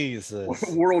the Jesus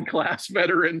world-class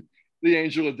veteran, the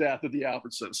Angel of Death of the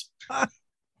Albertsons.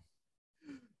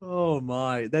 Oh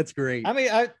my, that's great. I mean,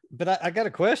 I got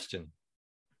a question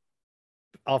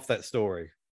off that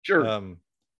story. Sure.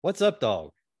 What's up,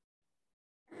 dog?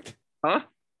 Huh?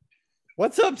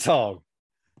 What's up, dog?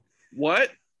 What?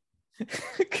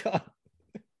 God.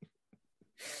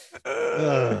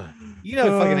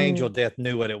 Fucking Angel of Death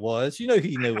knew what it was. He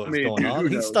knew what was going on.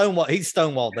 He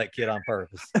stonewalled that kid on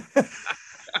purpose.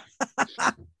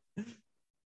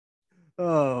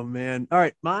 Oh man. All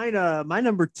right. Mine my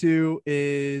number 2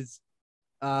 is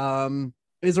a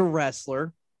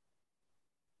wrestler.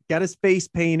 Got his face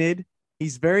painted.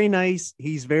 He's very nice.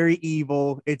 He's very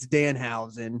evil. It's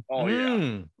Danhausen. Oh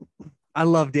yeah. I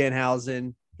love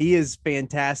Danhausen. He is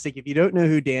fantastic. If you don't know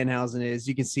who Danhausen is,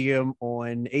 you can see him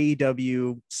on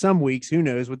AEW some weeks. Who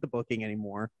knows with the booking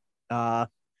anymore. But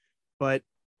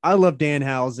I love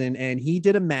Danhausen, and he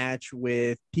did a match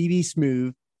with PB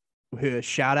Smooth.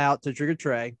 Shout out to Trigger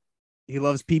Trey. He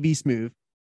loves PB Smooth.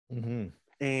 Mm-hmm.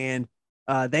 And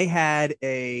they had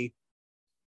a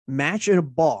match in a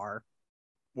bar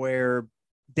where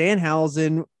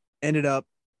Danhausen ended up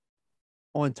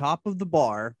on top of the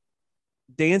bar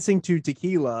dancing to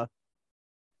Tequila,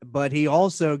 but he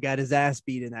also got his ass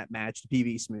beat in that match to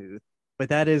PB Smooth. But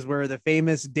that is where the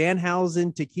famous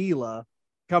Danhausen Tequila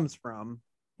comes from,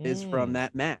 is from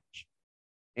that match.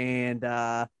 And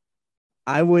I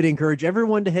would encourage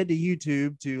everyone to head to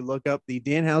YouTube to look up the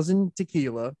Danhausen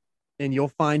Tequila, and you'll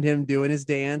find him doing his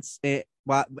dance.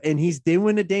 And he's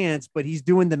doing a dance, but he's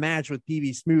doing the match with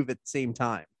PB Smooth at the same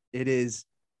time. It is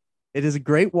a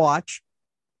great watch.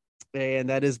 And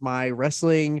that is my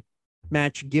wrestling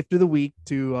match gift of the week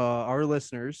to our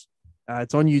listeners.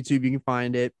 It's on YouTube. You can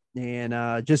find it.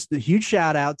 And just a huge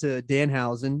shout out to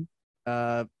Danhausen.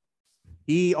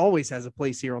 He always has a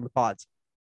place here on the pods.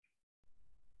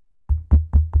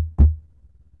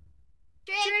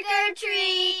 Trick or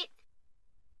treat.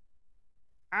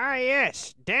 Ah,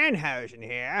 yes, Danhausen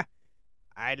here.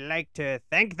 I'd like to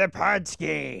thank the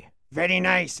Podski. Very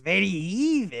nice, very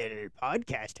evil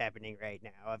podcast happening right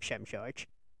now of some sort.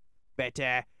 But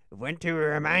want to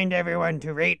remind everyone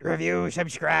to rate, review,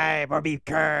 subscribe, or be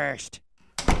cursed.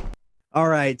 All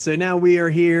right, so now we are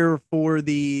here for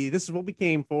this is what we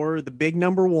came for, the big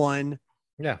number 1.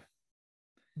 Yeah.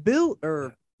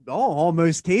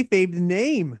 Almost kayfabe the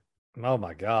name. Oh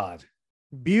my God.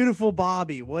 Beautiful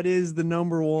Bobby. What is the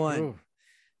number 1? Ooh.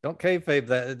 Don't kayfabe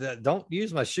that. Don't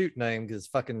use my shoot name because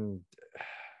fucking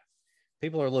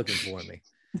people are looking for me.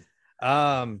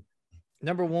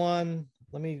 Number 1,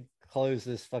 let me close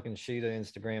this fucking sheet of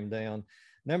Instagram down.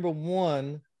 Number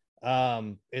 1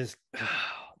 is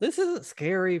this isn't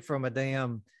scary from a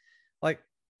damn like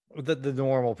the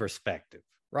normal perspective,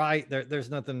 right? There's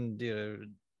nothing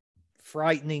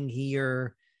frightening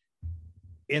here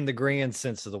in the grand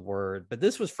sense of the word, but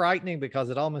this was frightening because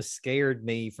it almost scared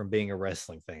me from being a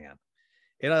wrestling fan.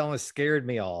 It almost scared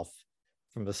me off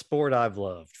from the sport I've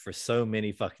loved for so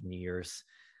many fucking years,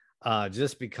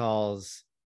 just because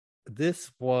this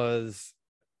was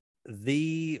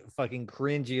the fucking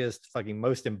cringiest, fucking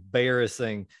most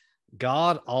embarrassing,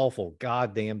 god awful,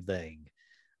 goddamn thing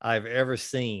I've ever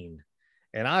seen.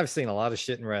 And I've seen a lot of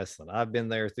shit in wrestling. I've been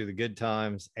there through the good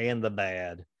times and the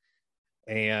bad.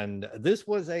 And this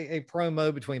was a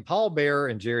promo between Paul Bearer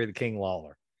and Jerry the King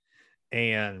Lawler.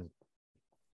 And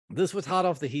this was hot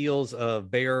off the heels of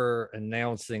Bearer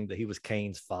announcing that he was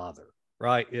Kane's father,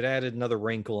 right? It added another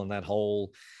wrinkle in that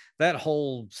whole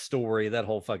story, that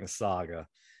whole fucking saga,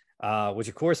 which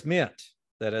of course meant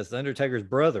that as the Undertaker's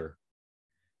brother,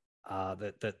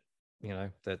 that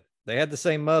they had the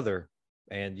same mother,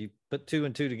 and you put 2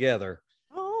 and 2 together.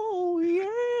 Oh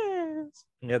yes.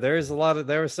 Yeah, there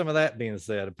was some of that being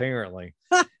said, apparently.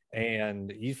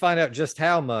 And you find out just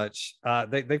how much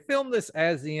they filmed this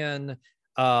as in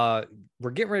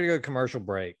we're getting ready to go to commercial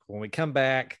break. When we come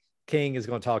back, King is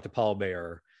going to talk to Paul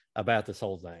Bearer about this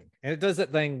whole thing. And it does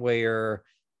that thing where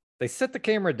they set the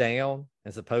camera down,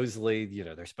 and supposedly,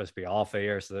 they're supposed to be off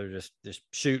air, so they're just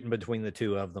shooting between the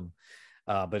two of them.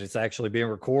 But it's actually being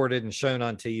recorded and shown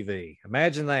on TV.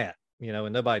 Imagine that,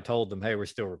 and nobody told them, hey, we're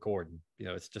still recording.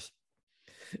 It's just,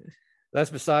 that's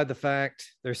beside the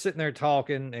fact. They're sitting there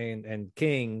talking, and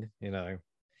King,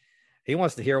 he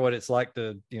wants to hear what it's like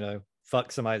to,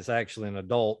 fuck somebody that's actually an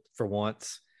adult for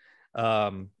once.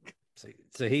 So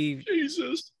he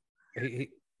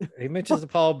mentions the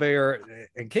pallbearer,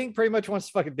 and King pretty much wants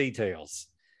fucking details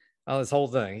on this whole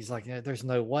thing. He's like, there's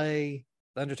no way.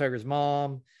 The Undertaker's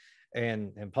mom.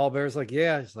 And pallbearer's like,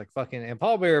 yeah. He's like, fucking. And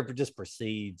pallbearer just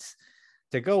proceeds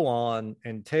to go on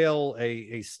and tell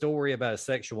a story about a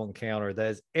sexual encounter that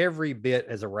is every bit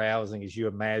as arousing as you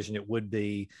imagine it would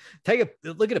be.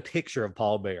 Look at a picture of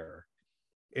pallbearer.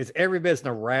 It's every bit as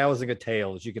arousing a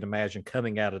tale as you can imagine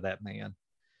coming out of that man.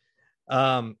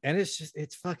 And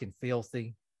it's fucking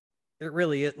filthy. It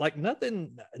really is. Like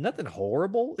nothing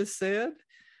horrible is said,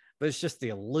 but it's just the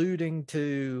alluding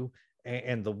to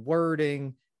and the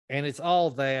wording, and it's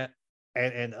all that.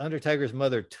 And Undertaker's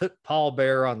mother took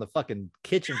pallbearer on the fucking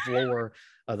kitchen floor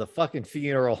of the fucking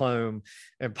funeral home,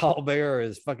 and pallbearer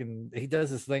is fucking, he does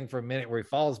this thing for a minute where he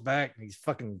falls back and he's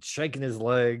fucking shaking his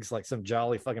legs like some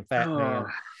jolly fucking fat man.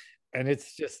 And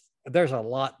it's just, there's a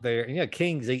lot there. And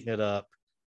King's eating it up.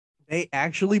 They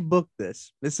actually booked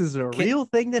this. This is a real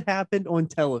thing that happened on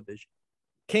television.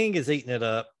 King is eating it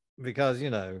up because,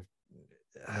 because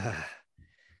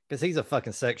he's a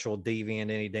fucking sexual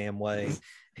deviant any damn way.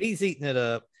 He's eating it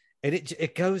up, and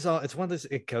it goes on. It's one of those,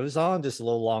 it goes on just a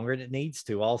little longer than it needs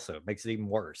to. Also, it makes it even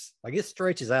worse. Like it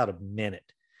stretches out a minute.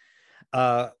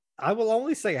 I will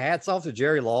only say hats off to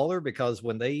Jerry Lawler, because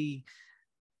when they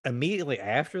immediately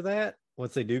after that,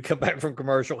 once they do come back from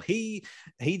commercial, he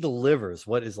delivers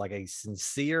what is like a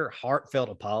sincere, heartfelt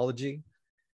apology.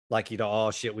 Like,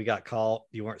 oh shit, we got caught.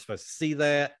 You weren't supposed to see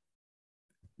that.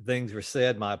 Things were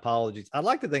said. My apologies. I'd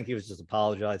like to think he was just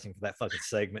apologizing for that fucking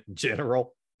segment in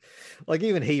general. Like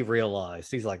even he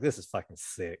realized, he's like, this is fucking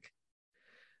sick.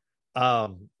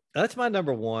 That's my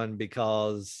number one,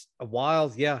 because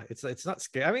while it's not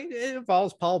scary. I mean, it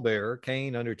involves pallbearer,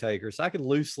 Kane, Undertaker, so I can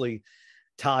loosely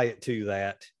tie it to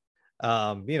that.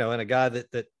 And a guy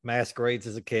that masquerades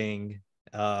as a king,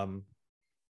 and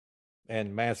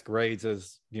masquerades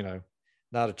as,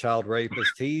 not a child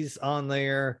rapist. He's on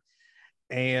there.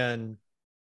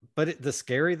 But the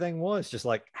scary thing was just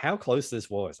like how close this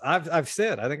was. I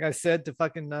think I said to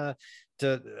fucking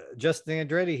to Justin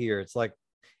Andretti here, it's like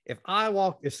if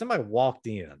somebody walked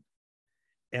in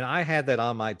and I had that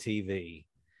on my TV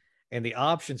and the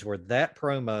options were that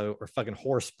promo or fucking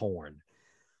horse porn,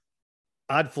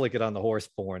 I'd flick it on the horse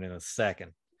porn in a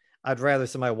second. I'd rather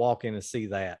somebody walk in and see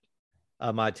that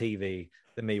on my TV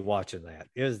than me watching that.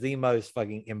 It was the most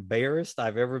fucking embarrassed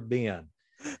I've ever been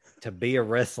to be a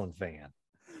wrestling fan.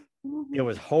 It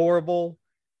was horrible.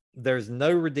 There's no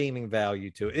redeeming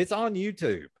value to it. It's on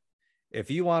YouTube.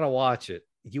 If you want to watch it,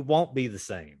 you won't be the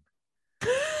same.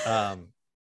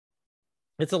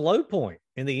 It's a low point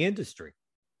in the industry.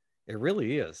 It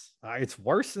really is. It's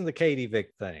worse than the Katie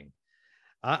Vick thing.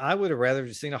 I would have rather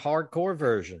just seen a hardcore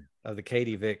version of the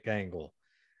Katie Vick angle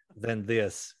than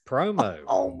this promo.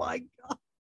 Oh my God.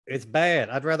 It's bad.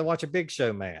 I'd rather watch a Big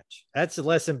Show match. That's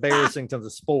less embarrassing to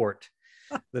the sport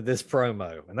than this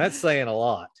promo. And that's saying a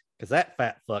lot, because that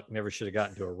fat fuck never should have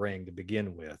gotten to a ring to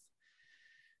begin with.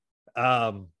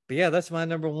 But yeah, that's my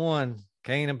number one.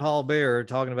 Kane and pallbearer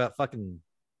talking about fucking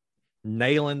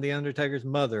nailing the Undertaker's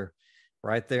mother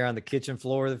right there on the kitchen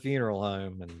floor of the funeral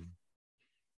home. And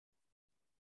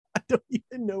I don't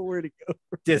even know where to go.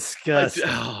 Disgusting.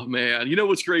 Oh man,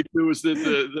 what's great too is that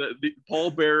the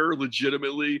pallbearer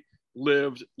legitimately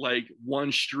lived like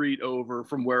one street over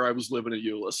from where I was living at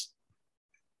Euless.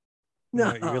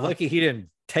 No, you're lucky he didn't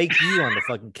take you on the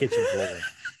fucking kitchen floor.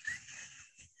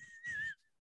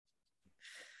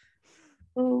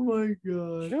 Oh my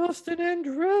God. Justin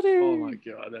Andretti. Oh my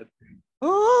God, that.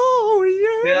 Oh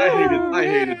yeah. I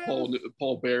hated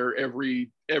pallbearer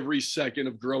every second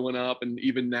of growing up, and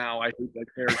even now I hate that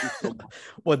character so much.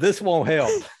 Well, this won't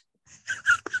help.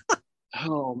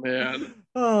 Oh man.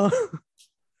 Oh.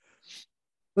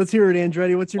 Let's hear it,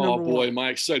 Andretti. What's your number one? Oh boy, one? am I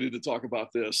excited to talk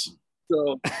about this.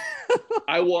 So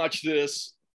I watched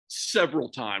this several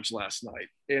times last night,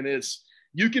 and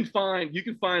you can find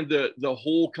the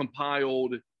whole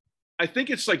compiled. I think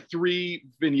it's like 3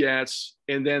 vignettes,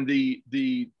 and then the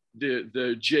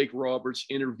Jake Roberts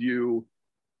interview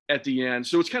at the end.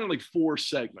 So it's kind of like 4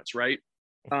 segments, right?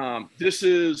 This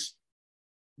is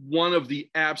one of the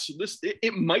absolute.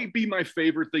 It might be my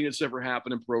favorite thing that's ever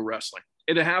happened in pro wrestling.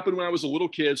 And it happened when I was a little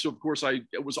kid. So of course I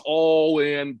was all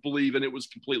in, believing it was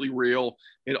completely real,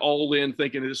 and all in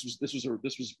thinking this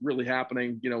was really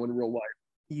happening, in real life.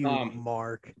 You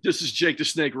Mark. This is Jake the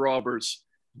Snake Roberts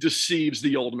deceives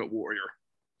the Ultimate Warrior.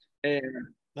 And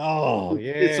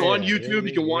it's on YouTube.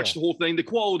 You can watch the whole thing. The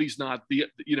quality's not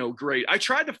great. I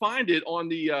tried to find it on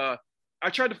the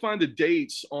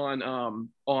dates on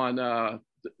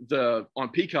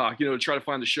Peacock, to try to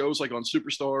find the shows like on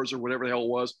Superstars or whatever the hell it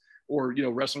was, or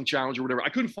Wrestling Challenge or whatever. I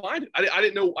couldn't find it. I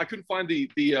didn't know. I couldn't find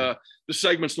the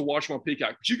segments to watch on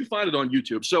Peacock, but you can find it on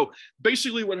YouTube. So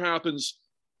basically, what happens?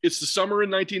 It's the summer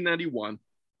in 1991.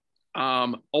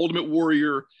 Ultimate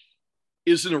Warrior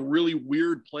is in a really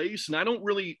weird place, and I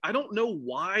don't know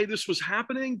why this was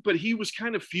happening, but he was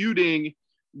kind of feuding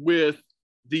with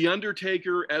The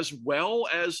Undertaker, as well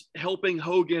as helping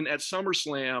Hogan at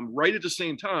SummerSlam right at the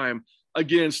same time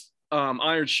against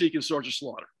Iron Sheik and Sergeant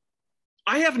Slaughter.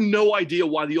 I have no idea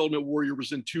why the Ultimate Warrior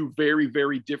was in two very,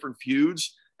 very different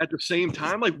feuds at the same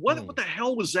time. Like, what the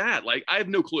hell was that? Like, I have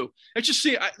no clue.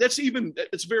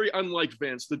 It's very unlike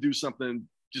Vince to do something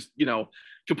just,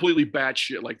 completely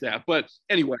batshit like that. But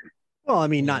anyway. Well, I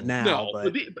mean, not now. No,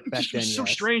 but it's just so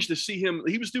strange to see him.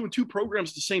 He was doing two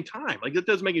programs at the same time. Like, that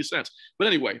doesn't make any sense. But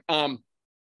anyway,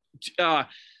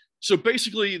 so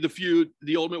basically the feud,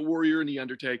 the Ultimate Warrior and the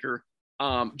Undertaker.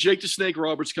 Jake the Snake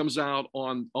Roberts comes out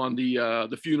on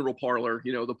the funeral parlor,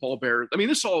 the Paul Bearer. I mean,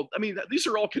 these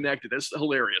are all connected. That's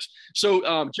hilarious.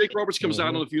 So Jake Roberts comes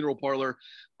out on the funeral parlor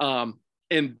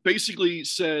and basically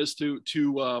says to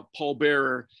Paul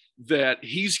Bearer that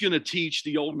he's going to teach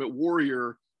the Ultimate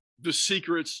Warrior the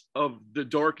secrets of the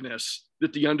darkness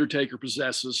that the Undertaker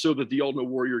possesses, so that the Ultimate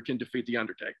Warrior can defeat the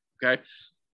Undertaker. Okay.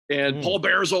 And Paul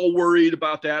Bear's all worried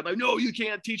about that. Like, no, you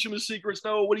can't teach him the secrets.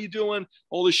 No, what are you doing?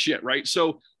 All this shit, right?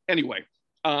 So anyway,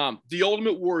 the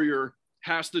Ultimate Warrior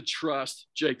has to trust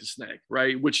Jake the Snake,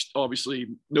 right? Which obviously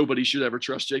nobody should ever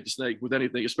trust Jake the Snake with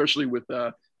anything, especially with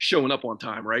showing up on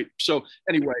time, right? So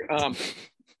anyway,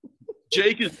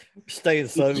 Jake is staying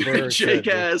sober. Jake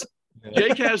has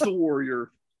the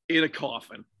Warrior in a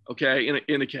coffin, okay,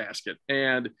 in a casket,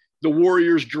 and the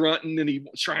Warrior's grunting and he's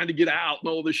trying to get out and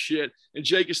all this shit. And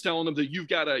Jake is telling him that you've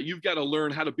got to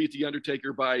learn how to beat the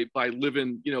Undertaker by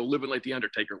living like the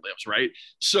Undertaker lives, right?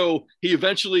 So he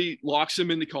eventually locks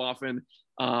him in the coffin.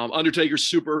 The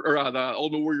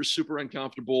Ultimate Warrior's super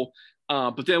uncomfortable.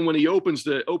 But then when he opens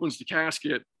the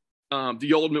casket,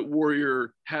 the Ultimate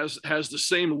Warrior has the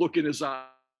same look in his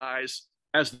eyes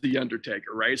as the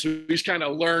Undertaker, right? So he's kind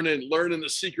of learning the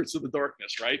secrets of the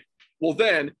darkness, right? Well,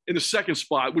 then in the second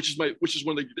spot, which is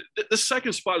one of the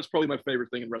second spot is probably my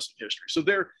favorite thing in wrestling history. So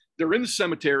they're in the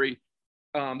cemetery.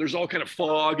 There's all kind of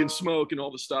fog and smoke and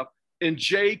all this stuff. And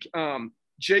Jake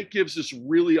gives this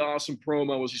really awesome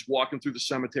promo as he's walking through the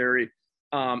cemetery.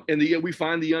 And we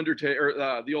find the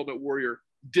Undertaker, the Ultimate Warrior,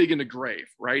 digging a grave,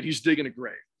 right? He's digging a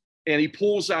grave, and he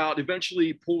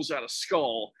eventually pulls out a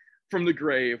skull from the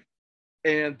grave.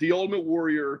 And the Ultimate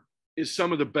Warrior is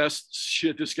some of the best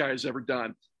shit this guy has ever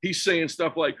done. He's saying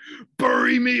stuff like,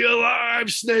 "Bury me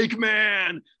alive, Snake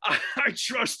Man. I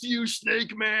trust you,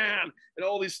 Snake Man," and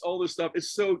all this stuff. It's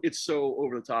so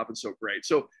over the top and so great.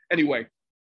 So anyway,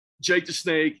 Jake the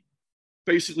Snake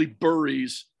basically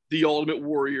buries the Ultimate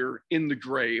Warrior in the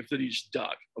grave that he's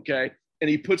dug. Okay, and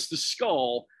he puts the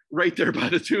skull right there by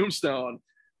the tombstone.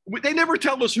 They never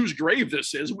tell us whose grave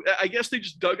this is. I guess they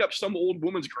just dug up some old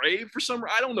woman's grave for some.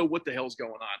 I don't know what the hell's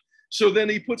going on. So then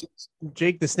he puts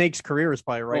Jake the Snake's career is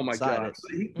probably right beside it.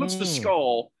 He puts the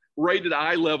skull right at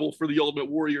eye level for the Ultimate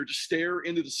Warrior to stare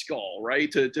into the skull,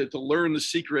 right? To learn the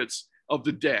secrets of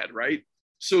the dead, right?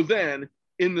 So then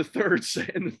in the third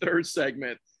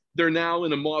segment, they're now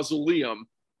in a mausoleum,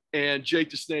 and Jake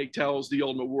the Snake tells the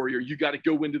Ultimate Warrior, "You got to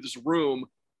go into this room,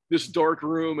 this dark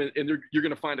room, and you're going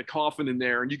to find a coffin in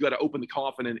there, and you got to open the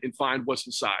coffin and find what's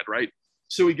inside," right?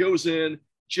 So he goes in.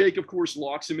 Jake, of course,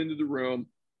 locks him into the room.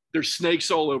 There's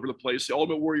snakes all over the place. The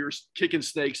Ultimate Warrior's kicking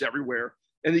snakes everywhere.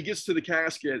 And he gets to the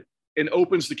casket and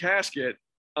opens the casket.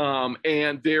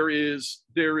 And there is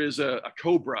a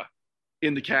cobra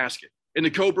in the casket. And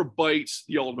the cobra bites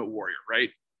the Ultimate Warrior, right?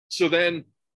 So then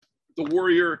the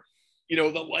Warrior, the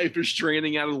life is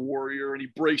draining out of the Warrior, and he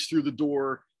breaks through the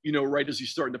door, right as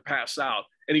he's starting to pass out.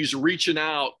 And he's reaching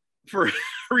out for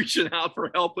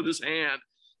help with his hand.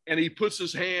 And he puts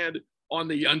his hand on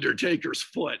the Undertaker's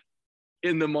foot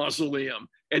in the mausoleum,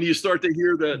 and you start to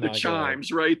hear the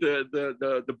chimes, right?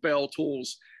 The bell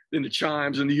tolls and the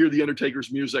chimes, and you hear the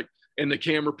Undertaker's music, and the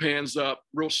camera pans up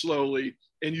real slowly,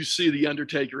 and you see the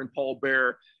Undertaker and Paul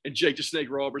Bearer, and Jake the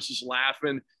Snake Roberts is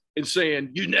laughing, and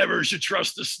saying, "You never should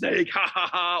trust the snake," ha ha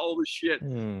ha, all this shit.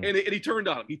 And he turned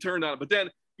on him. He turned on him. But then,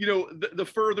 the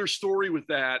further story with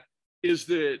that is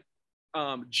that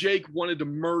Jake wanted to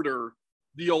murder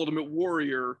the Ultimate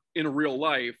Warrior in real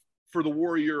life for the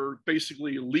Warrior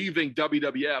basically leaving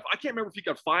WWF. I can't remember if he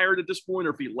got fired at this point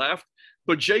or if he left,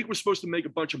 but Jake was supposed to make a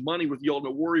bunch of money with the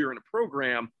Ultimate Warrior in a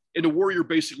program, and the Warrior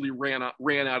basically ran out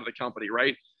of the company,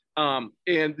 right? And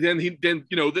then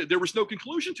there was no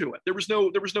conclusion to it. There was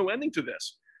no ending to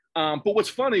this. But what's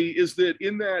funny is that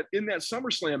in that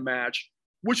SummerSlam match,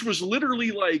 which was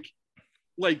literally like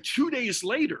 2 days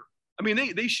later. I mean,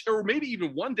 they or maybe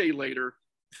even 1 day later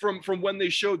from when they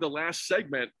showed the last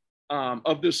segment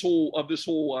of this whole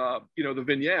the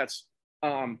vignettes.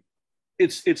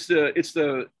 It's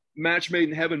the match made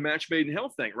in heaven, match made in hell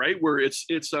thing, right? Where it's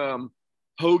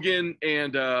Hogan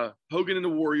and the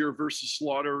Warrior versus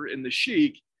Slaughter and the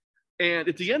Sheik. And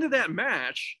at the end of that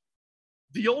match,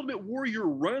 the Ultimate Warrior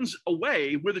runs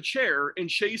away with a chair and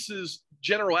chases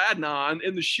General Adnan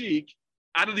and the Sheik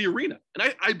out of the arena.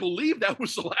 And I believe that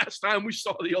was the last time we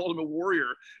saw the Ultimate Warrior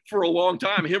for a long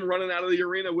time, him running out of the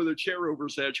arena with a chair over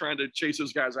his head, trying to chase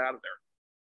those guys out of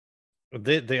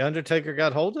there. The Undertaker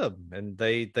got hold of him, and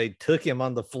they took him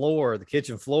on the floor, the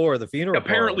kitchen floor, the funeral.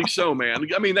 Apparently parlor. So, man.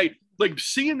 I mean, they like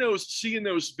seeing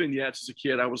those vignettes as a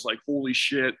kid. I was like, holy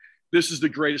shit, this is the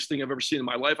greatest thing I've ever seen in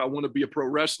my life. I want to be a pro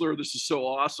wrestler. This is so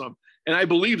awesome. And I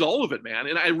believed all of it, man.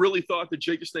 And I really thought that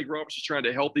Jake the Snake Roberts was trying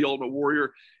to help the Ultimate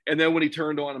Warrior. And then when he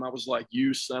turned on him, I was like,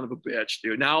 you son of a bitch,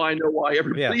 dude. Now I know why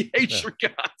everybody hates your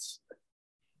guts.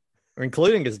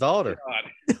 Including his daughter.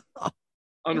 God.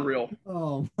 Unreal.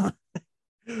 Oh, my.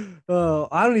 Oh,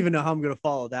 I don't even know how I'm going to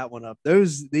follow that one up.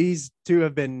 These two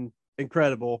have been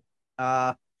incredible.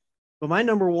 But my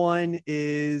number one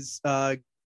is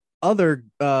other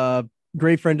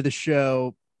great friend of the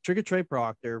show, Trigger Trey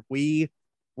Proctor. We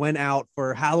went out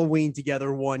for Halloween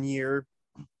together one year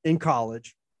in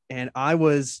college, and I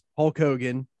was Hulk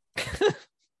Hogan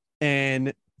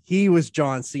and he was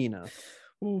John Cena.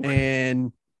 Ooh.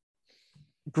 And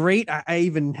great. I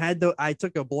even had I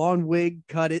took a blonde wig,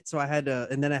 cut it. So I had to,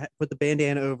 and then I put the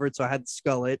bandana over it. So I had to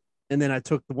skull it. And then I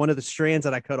took one of the strands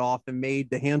that I cut off and made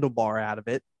the handlebar out of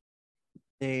it.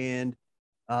 And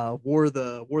wore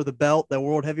the belt, the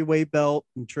world heavyweight belt,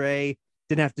 and Trey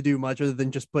didn't have to do much other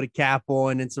than just put a cap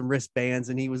on and some wristbands,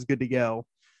 and he was good to go.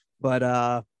 But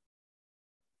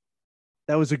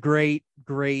that was a great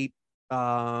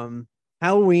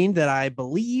Halloween that I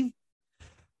believe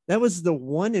that was the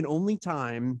one and only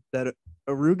time that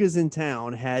Arugas in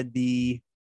town had they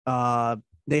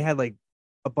had like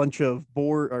a bunch of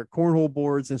board or cornhole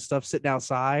boards and stuff sitting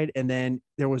outside, and then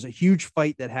there was a huge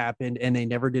fight that happened, and they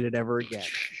never did it ever again.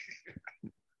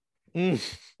 And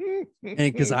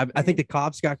because I think the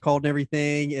cops got called and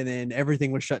everything, and then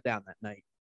everything was shut down that night.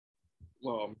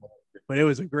 But that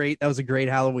was a great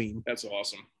Halloween. That's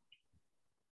awesome.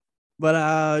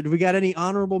 But do we got any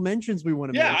honorable mentions we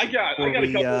want to make? Yeah, I got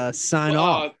a couple. Sign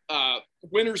off.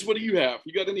 Winners, what do you have?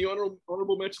 You got any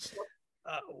honorable mentions?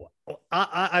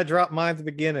 I dropped mine at the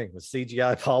beginning with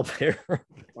CGI Paul Bearer,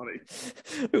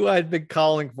 who I had been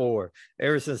calling for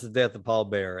ever since the death of Paul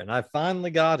Bearer, and I finally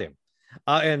got him.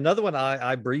 And another one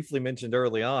I briefly mentioned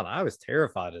early on, I was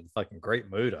terrified of the fucking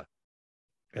Great Muta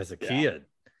as a kid.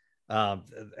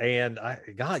 And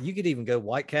you could even go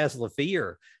White Castle of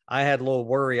Fear. I had a little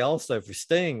worry also for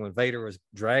Sting when Vader was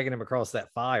dragging him across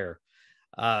that fire.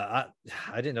 I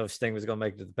didn't know if Sting was going to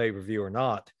make it to the pay-per-view or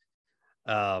not.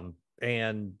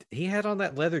 And he had on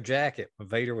that leather jacket when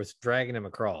Vader was dragging him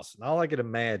across. And all I could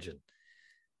imagine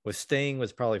was Sting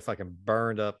was probably fucking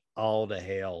burned up all to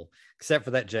hell, except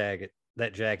for that jacket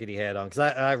he had on. Because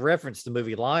I referenced the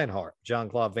movie Lionheart,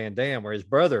 Jean-Claude Van Damme, where his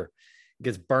brother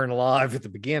gets burned alive at the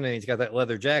beginning. He's got that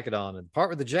leather jacket on. And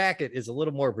part of the jacket is a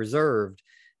little more preserved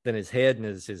than his head and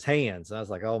his hands. And I was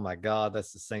like, oh my God,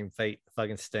 that's the same fate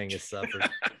fucking Sting has suffered.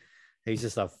 He's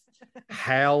just a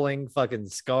howling fucking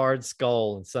scarred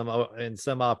skull in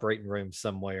some operating room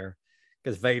somewhere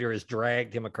because Vader has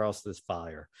dragged him across this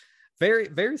fire. I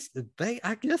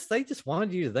guess they just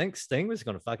wanted you to think Sting was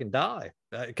going to fucking die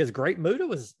because Great Muta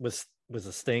was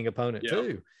a Sting opponent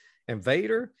too, and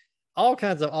Vader, all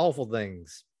kinds of awful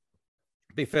things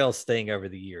befell Sting over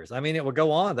the years. I mean, it would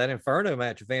go on. That Inferno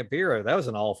match with Vampiro, that was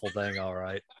an awful thing, all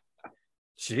right.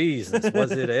 Jesus,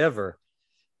 was it ever?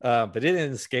 But it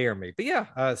didn't scare me. But yeah,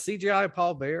 CGI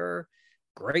Paul Bearer,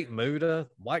 Great Muta,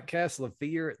 White Castle of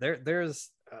Fear.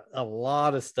 There's a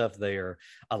lot of stuff there.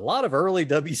 A lot of early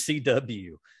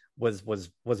WCW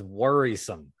was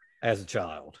worrisome as a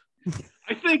child.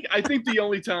 I think the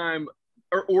only time,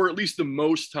 or at least the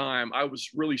most time, I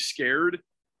was really scared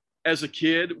as a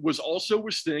kid was also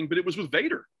with Sting, but it was with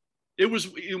Vader. It was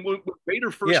when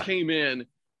Vader first came in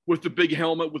with the big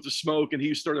helmet with the smoke, and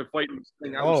he started fighting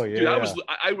Sting.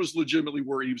 I was legitimately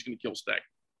worried he was going to kill Sting.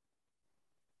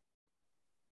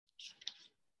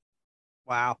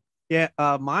 Wow. Yeah.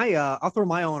 I'll throw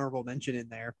my honorable mention in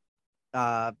there.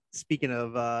 Speaking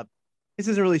of, this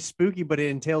isn't really spooky, but it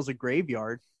entails a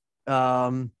graveyard.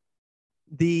 I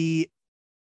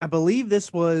believe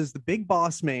this was the Big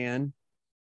Boss Man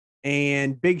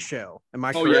and Big Show. Am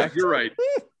I correct? Oh yeah, you're right.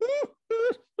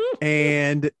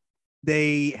 And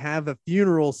they have a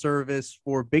funeral service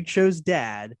for Big Show's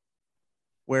dad,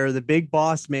 where the Big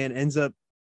Boss Man ends up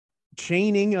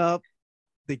chaining up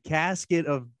the casket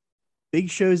of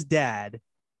Big Show's dad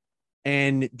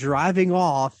and driving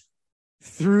off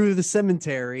through the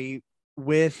cemetery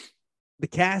with the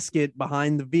casket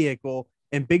behind the vehicle,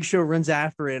 and Big Show runs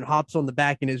after it and hops on the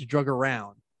back and is drug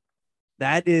around.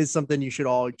 That is something you should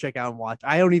all check out and watch.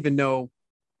 I don't even know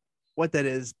what that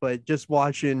is, but just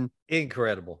watching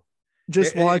incredible.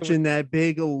 Watching that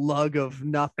big lug of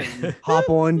nothing hop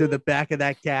onto the back of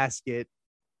that casket.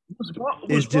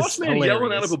 Was Boss Man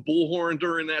yelling out of a bullhorn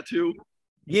during that too?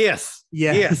 Yes.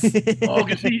 Yes. Oh,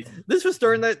 this was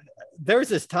during that. There was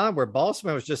this time where Boss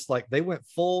Man was just like, they went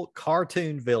full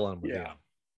cartoon villain with him.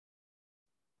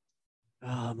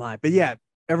 Oh my! But yeah,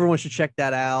 everyone should check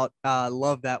that out.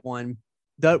 Love that one.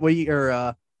 Dud, what you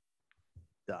or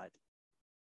Dud?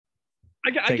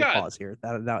 I got pause here.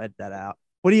 That'll edit that out.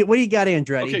 What do you got,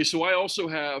 Andretti? Okay, so I also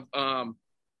have.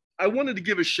 I wanted to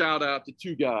give a shout out to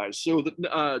two guys, so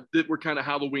that were kind of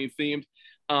Halloween themed.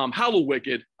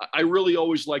 Hallowicked. I really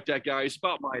always liked that guy. He's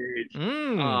about my age.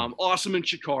 Awesome in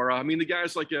Chikara. I mean, the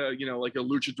guy's like a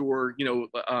luchador.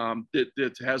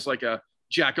 That has like a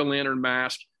jack-o'-lantern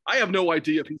mask. I have no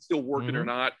idea if he's still working or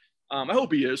not. I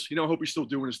hope he is. I hope he's still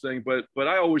doing his thing. But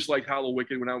I always liked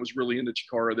Hallowicked when I was really into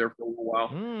Chikara there for a little while.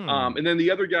 And then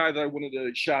the other guy that I wanted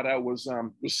to shout out was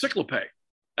Cyclope.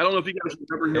 I don't know if you guys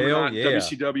remember him or not.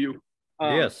 WCW.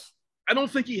 Yes. I don't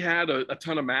think he had a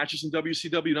ton of matches in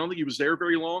WCW. I don't think he was there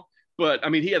very long. But I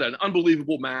mean, he had an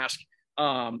unbelievable mask.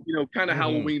 Kind of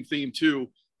Halloween theme too.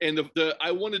 And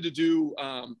I wanted to do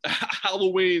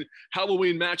Halloween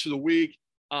match of the week.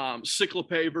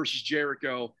 Cyclope versus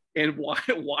Jericho. And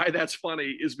why that's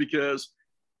funny is because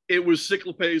it was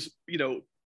Cyclope's,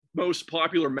 most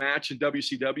popular match in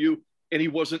WCW, and he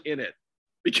wasn't in it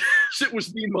because it was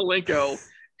Dean Malenko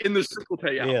in the Cyclope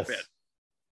outfit.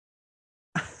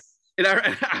 And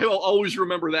I will always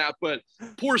remember that. But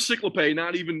poor Cyclope,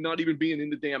 not even being in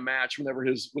the damn match whenever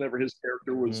his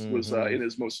character was in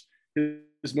his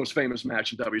most famous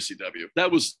match in WCW.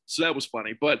 That was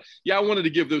funny. But yeah, I wanted to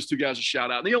give those two guys a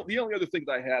shout out. And the only other thing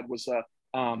that I had was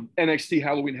NXT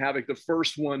Halloween Havoc, the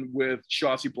first one with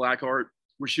Shotzi Blackheart,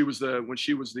 where she was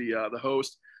the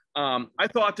host. I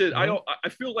thought that I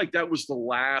feel like that was the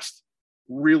last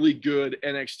really good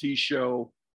NXT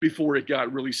show before it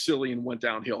got really silly and went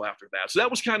downhill after that. So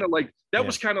that was kind of like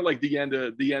the end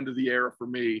of the era for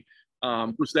me.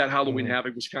 Was that Halloween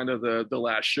Havoc was kind of the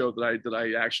last show that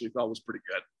I actually thought was pretty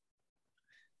good.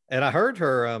 And I heard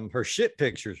her shit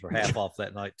pictures were half off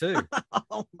that night too.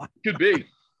 Could be.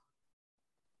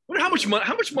 How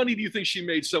much money do you think she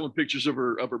made selling pictures of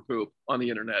her poop on the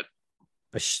internet?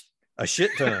 A shit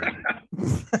ton.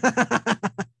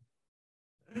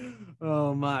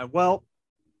 Oh my! Well,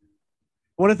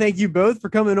 I want to thank you both for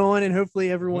coming on, and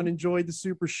hopefully everyone enjoyed the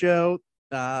Super Show.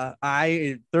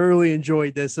 I thoroughly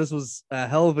enjoyed this. This was a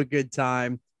hell of a good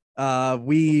time.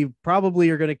 We probably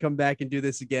are going to come back and do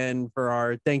this again for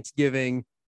our Thanksgiving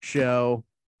show.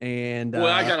 And well,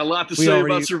 I got a lot to say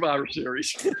about Survivor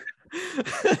Series.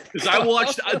 Because I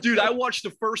watched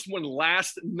the first one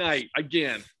last night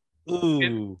again.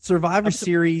 Ooh. Survivor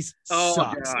Series sucks.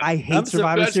 God. I hate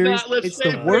Survivor Series. It's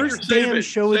the worst damn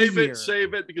show of the year.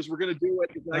 Save it because we're gonna do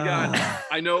it.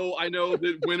 I know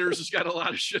that Winners has got a lot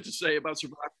of shit to say about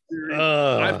Survivor Series.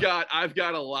 I've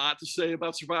got a lot to say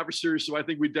about Survivor Series, so I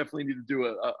think we definitely need to do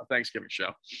a Thanksgiving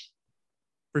show.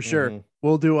 For sure.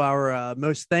 We'll do our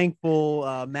most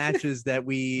thankful matches that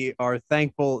we are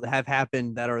thankful have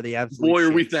happened that are the absolute Boy,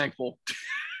 are we thankful.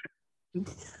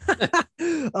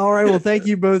 All right. Well, thank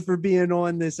you both for being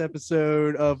on this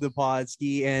episode of the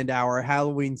Podski and our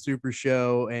Halloween Super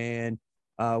Show. And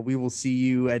we will see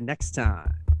you at next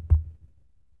time.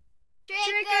 Trick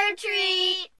or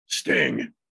treat.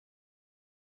 Sting,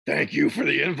 thank you for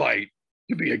the invite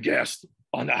to be a guest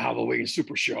on the Halloween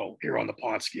Super Show here on the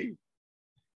Podski.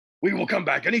 We will come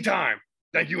back anytime.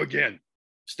 Thank you again,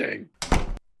 Sting.